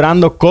están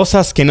adorando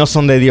cosas que no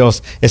son de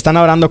Dios. Están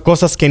adorando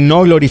cosas que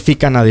no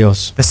glorifican a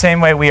Dios. The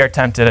same way we are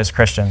tempted as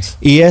Christians.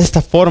 Y de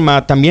esta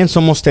forma también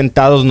somos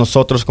tentados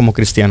nosotros como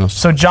cristianos.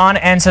 So John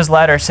ends his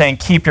letter saying,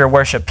 keep your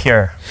worship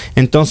pure.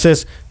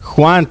 Entonces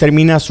Juan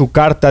termina su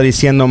carta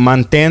diciendo,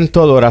 mantén tu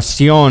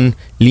adoración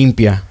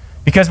limpia.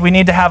 Because we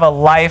need to have a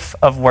life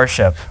of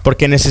worship.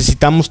 Porque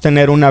necesitamos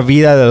tener una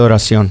vida de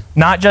adoración.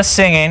 Not just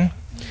singing,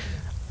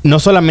 No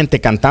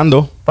solamente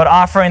cantando, but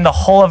offering the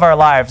whole of our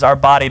lives, our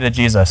body to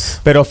Jesus.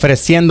 pero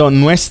ofreciendo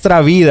nuestra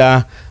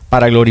vida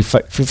para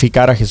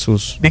glorificar a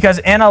Jesús.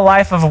 Because in a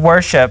life of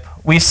worship,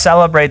 we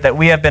celebrate that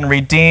we have been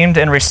redeemed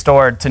and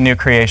restored to new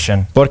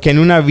creation. Porque en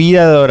una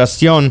vida de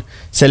adoración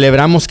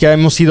celebramos que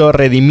hemos sido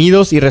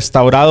redimidos y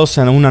restaurados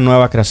en una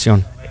nueva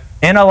creación.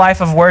 In a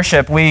life of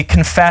worship, we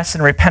confess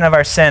and repent of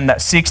our sin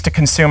that seeks to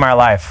consume our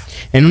life.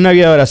 En una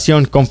vida de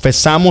oración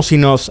confesamos y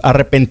nos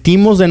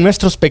arrepentimos de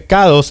nuestros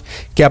pecados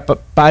que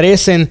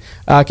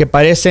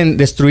parecen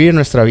destruir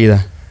nuestra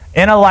vida.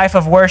 In a life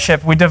of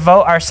worship, we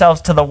devote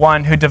ourselves to the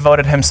one who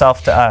devoted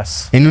himself to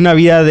us. En una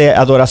vida de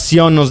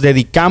adoración nos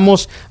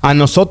dedicamos a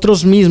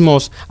nosotros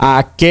mismos, a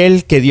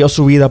aquel que dio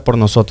su vida por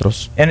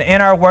nosotros. And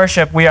in our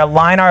worship, we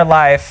align our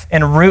life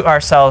and root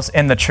ourselves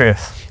in the truth.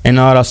 En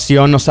la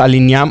oración nos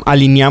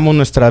alineamos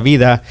nuestra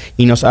vida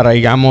y nos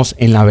arraigamos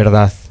en la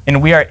verdad.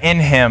 And we are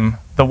in him,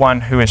 the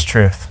one who is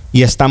truth.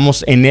 Y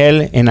estamos en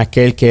él, en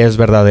aquel que es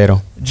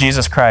verdadero,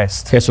 Jesus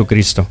Christ.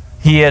 Jesucristo.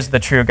 He is the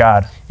true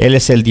God. Él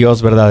es el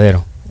Dios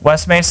verdadero.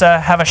 West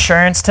Mesa, have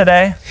assurance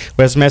today.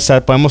 Pues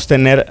Mesa, podemos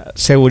tener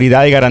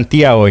seguridad y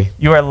garantía hoy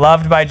You are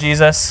loved by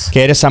Jesus.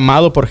 que eres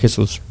amado por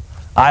Jesús.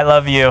 I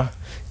love you.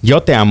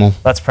 Yo te amo.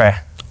 Let's pray.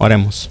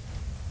 Oremos.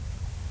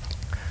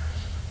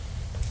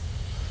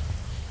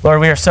 Lord,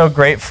 we are so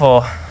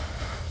grateful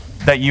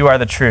that you are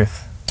the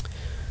truth.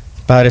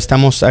 Padre,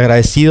 estamos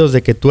agradecidos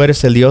de que tú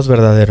eres el Dios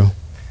verdadero.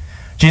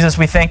 Jesus,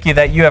 we thank you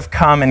that you have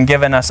come and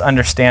given us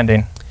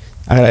understanding.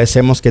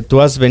 Agradecemos que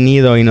tú has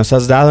venido y nos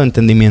has dado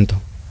entendimiento.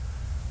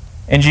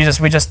 And Jesus,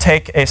 we just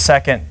take a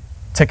second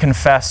to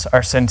confess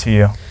our sin to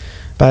you.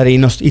 Padre,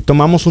 y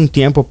tomamos un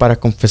tiempo para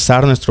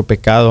confesar nuestro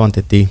pecado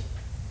ante ti.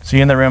 So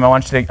you in the room, I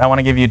want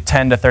to give you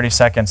 10 to 30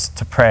 seconds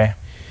to pray,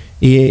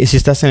 Y si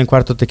estás en el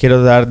cuarto, te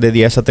quiero dar de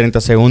 10 a 30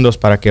 segundos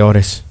para que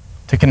ores,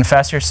 to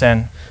confess your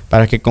sin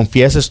para que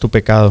confieses tu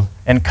pecado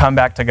and come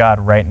back to God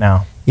right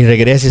now. y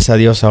regreses a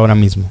Dios ahora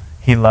mismo.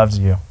 He loves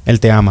you. Él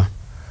te ama.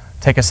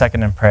 Take a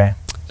second and pray.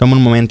 Toma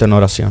un momento en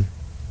oración.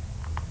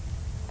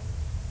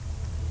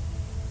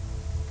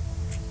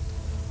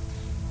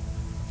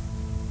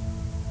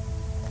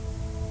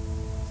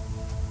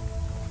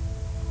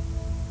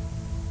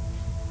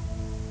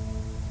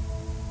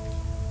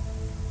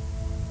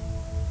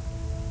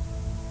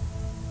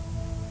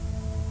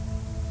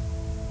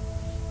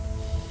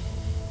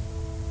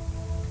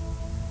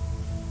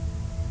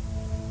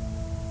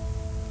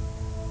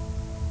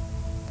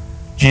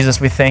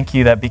 Jesus, we thank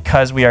you that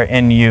because we are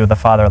in you, the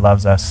Father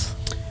loves us.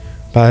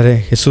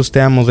 Padre Jesús, te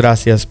damos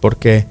gracias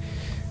porque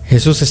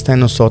Jesús está en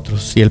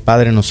nosotros y el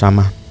Padre nos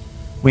ama.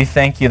 We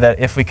thank you that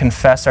if we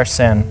confess our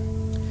sin,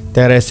 Te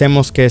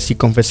agradecemos que si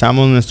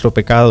confesamos nuestro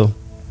pecado,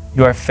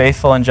 you are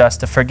faithful and just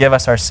to forgive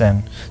us our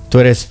sin tú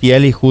eres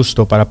fiel y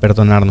justo para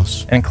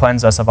perdonarnos and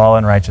cleanse us of all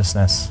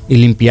unrighteousness. y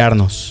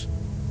limpiarnos.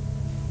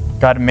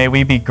 God, may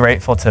we be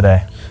grateful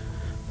today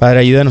Padre,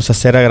 ayúdanos a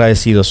ser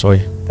agradecidos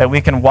hoy, that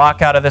we can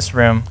walk out of this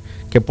room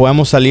que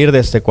podamos salir de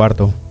este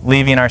cuarto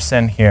leaving our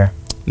sin here,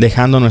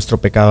 dejando nuestro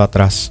pecado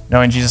atrás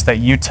knowing, Jesus, that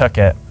you took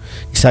it.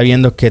 y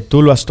sabiendo que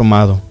tú lo has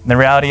tomado. The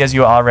reality is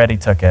you already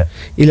took it.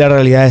 Y la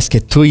realidad es que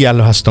tú ya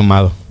lo has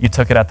tomado. You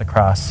took it at the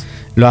cross.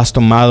 Lo has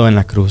tomado en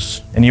la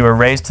cruz And you were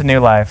raised to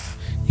new life.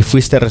 y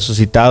fuiste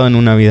resucitado en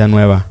una vida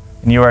nueva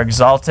And you are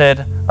exalted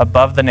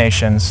above the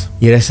nations.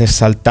 y eres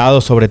exaltado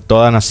sobre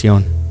toda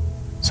nación.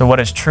 So what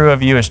is true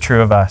of you is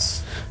true of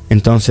us.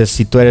 Entonces,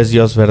 si tú eres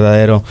Dios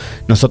verdadero,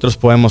 nosotros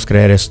podemos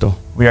creer esto.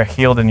 We are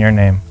healed in your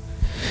name.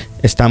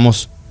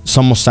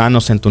 Somos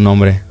sanos en tu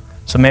nombre.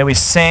 So may we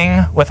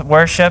sing with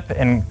worship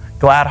and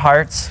glad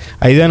hearts.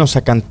 Ayúdanos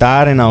a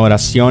cantar en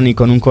adoración y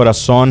con un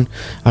corazón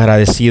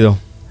agradecido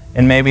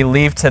And may we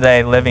leave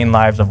today living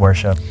lives of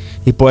worship.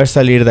 y poder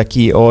salir de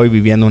aquí hoy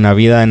viviendo una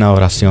vida en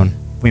adoración.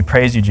 We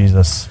praise you,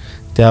 Jesus.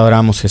 Te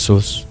adoramos,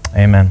 Jesús.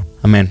 Amen.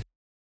 Amén.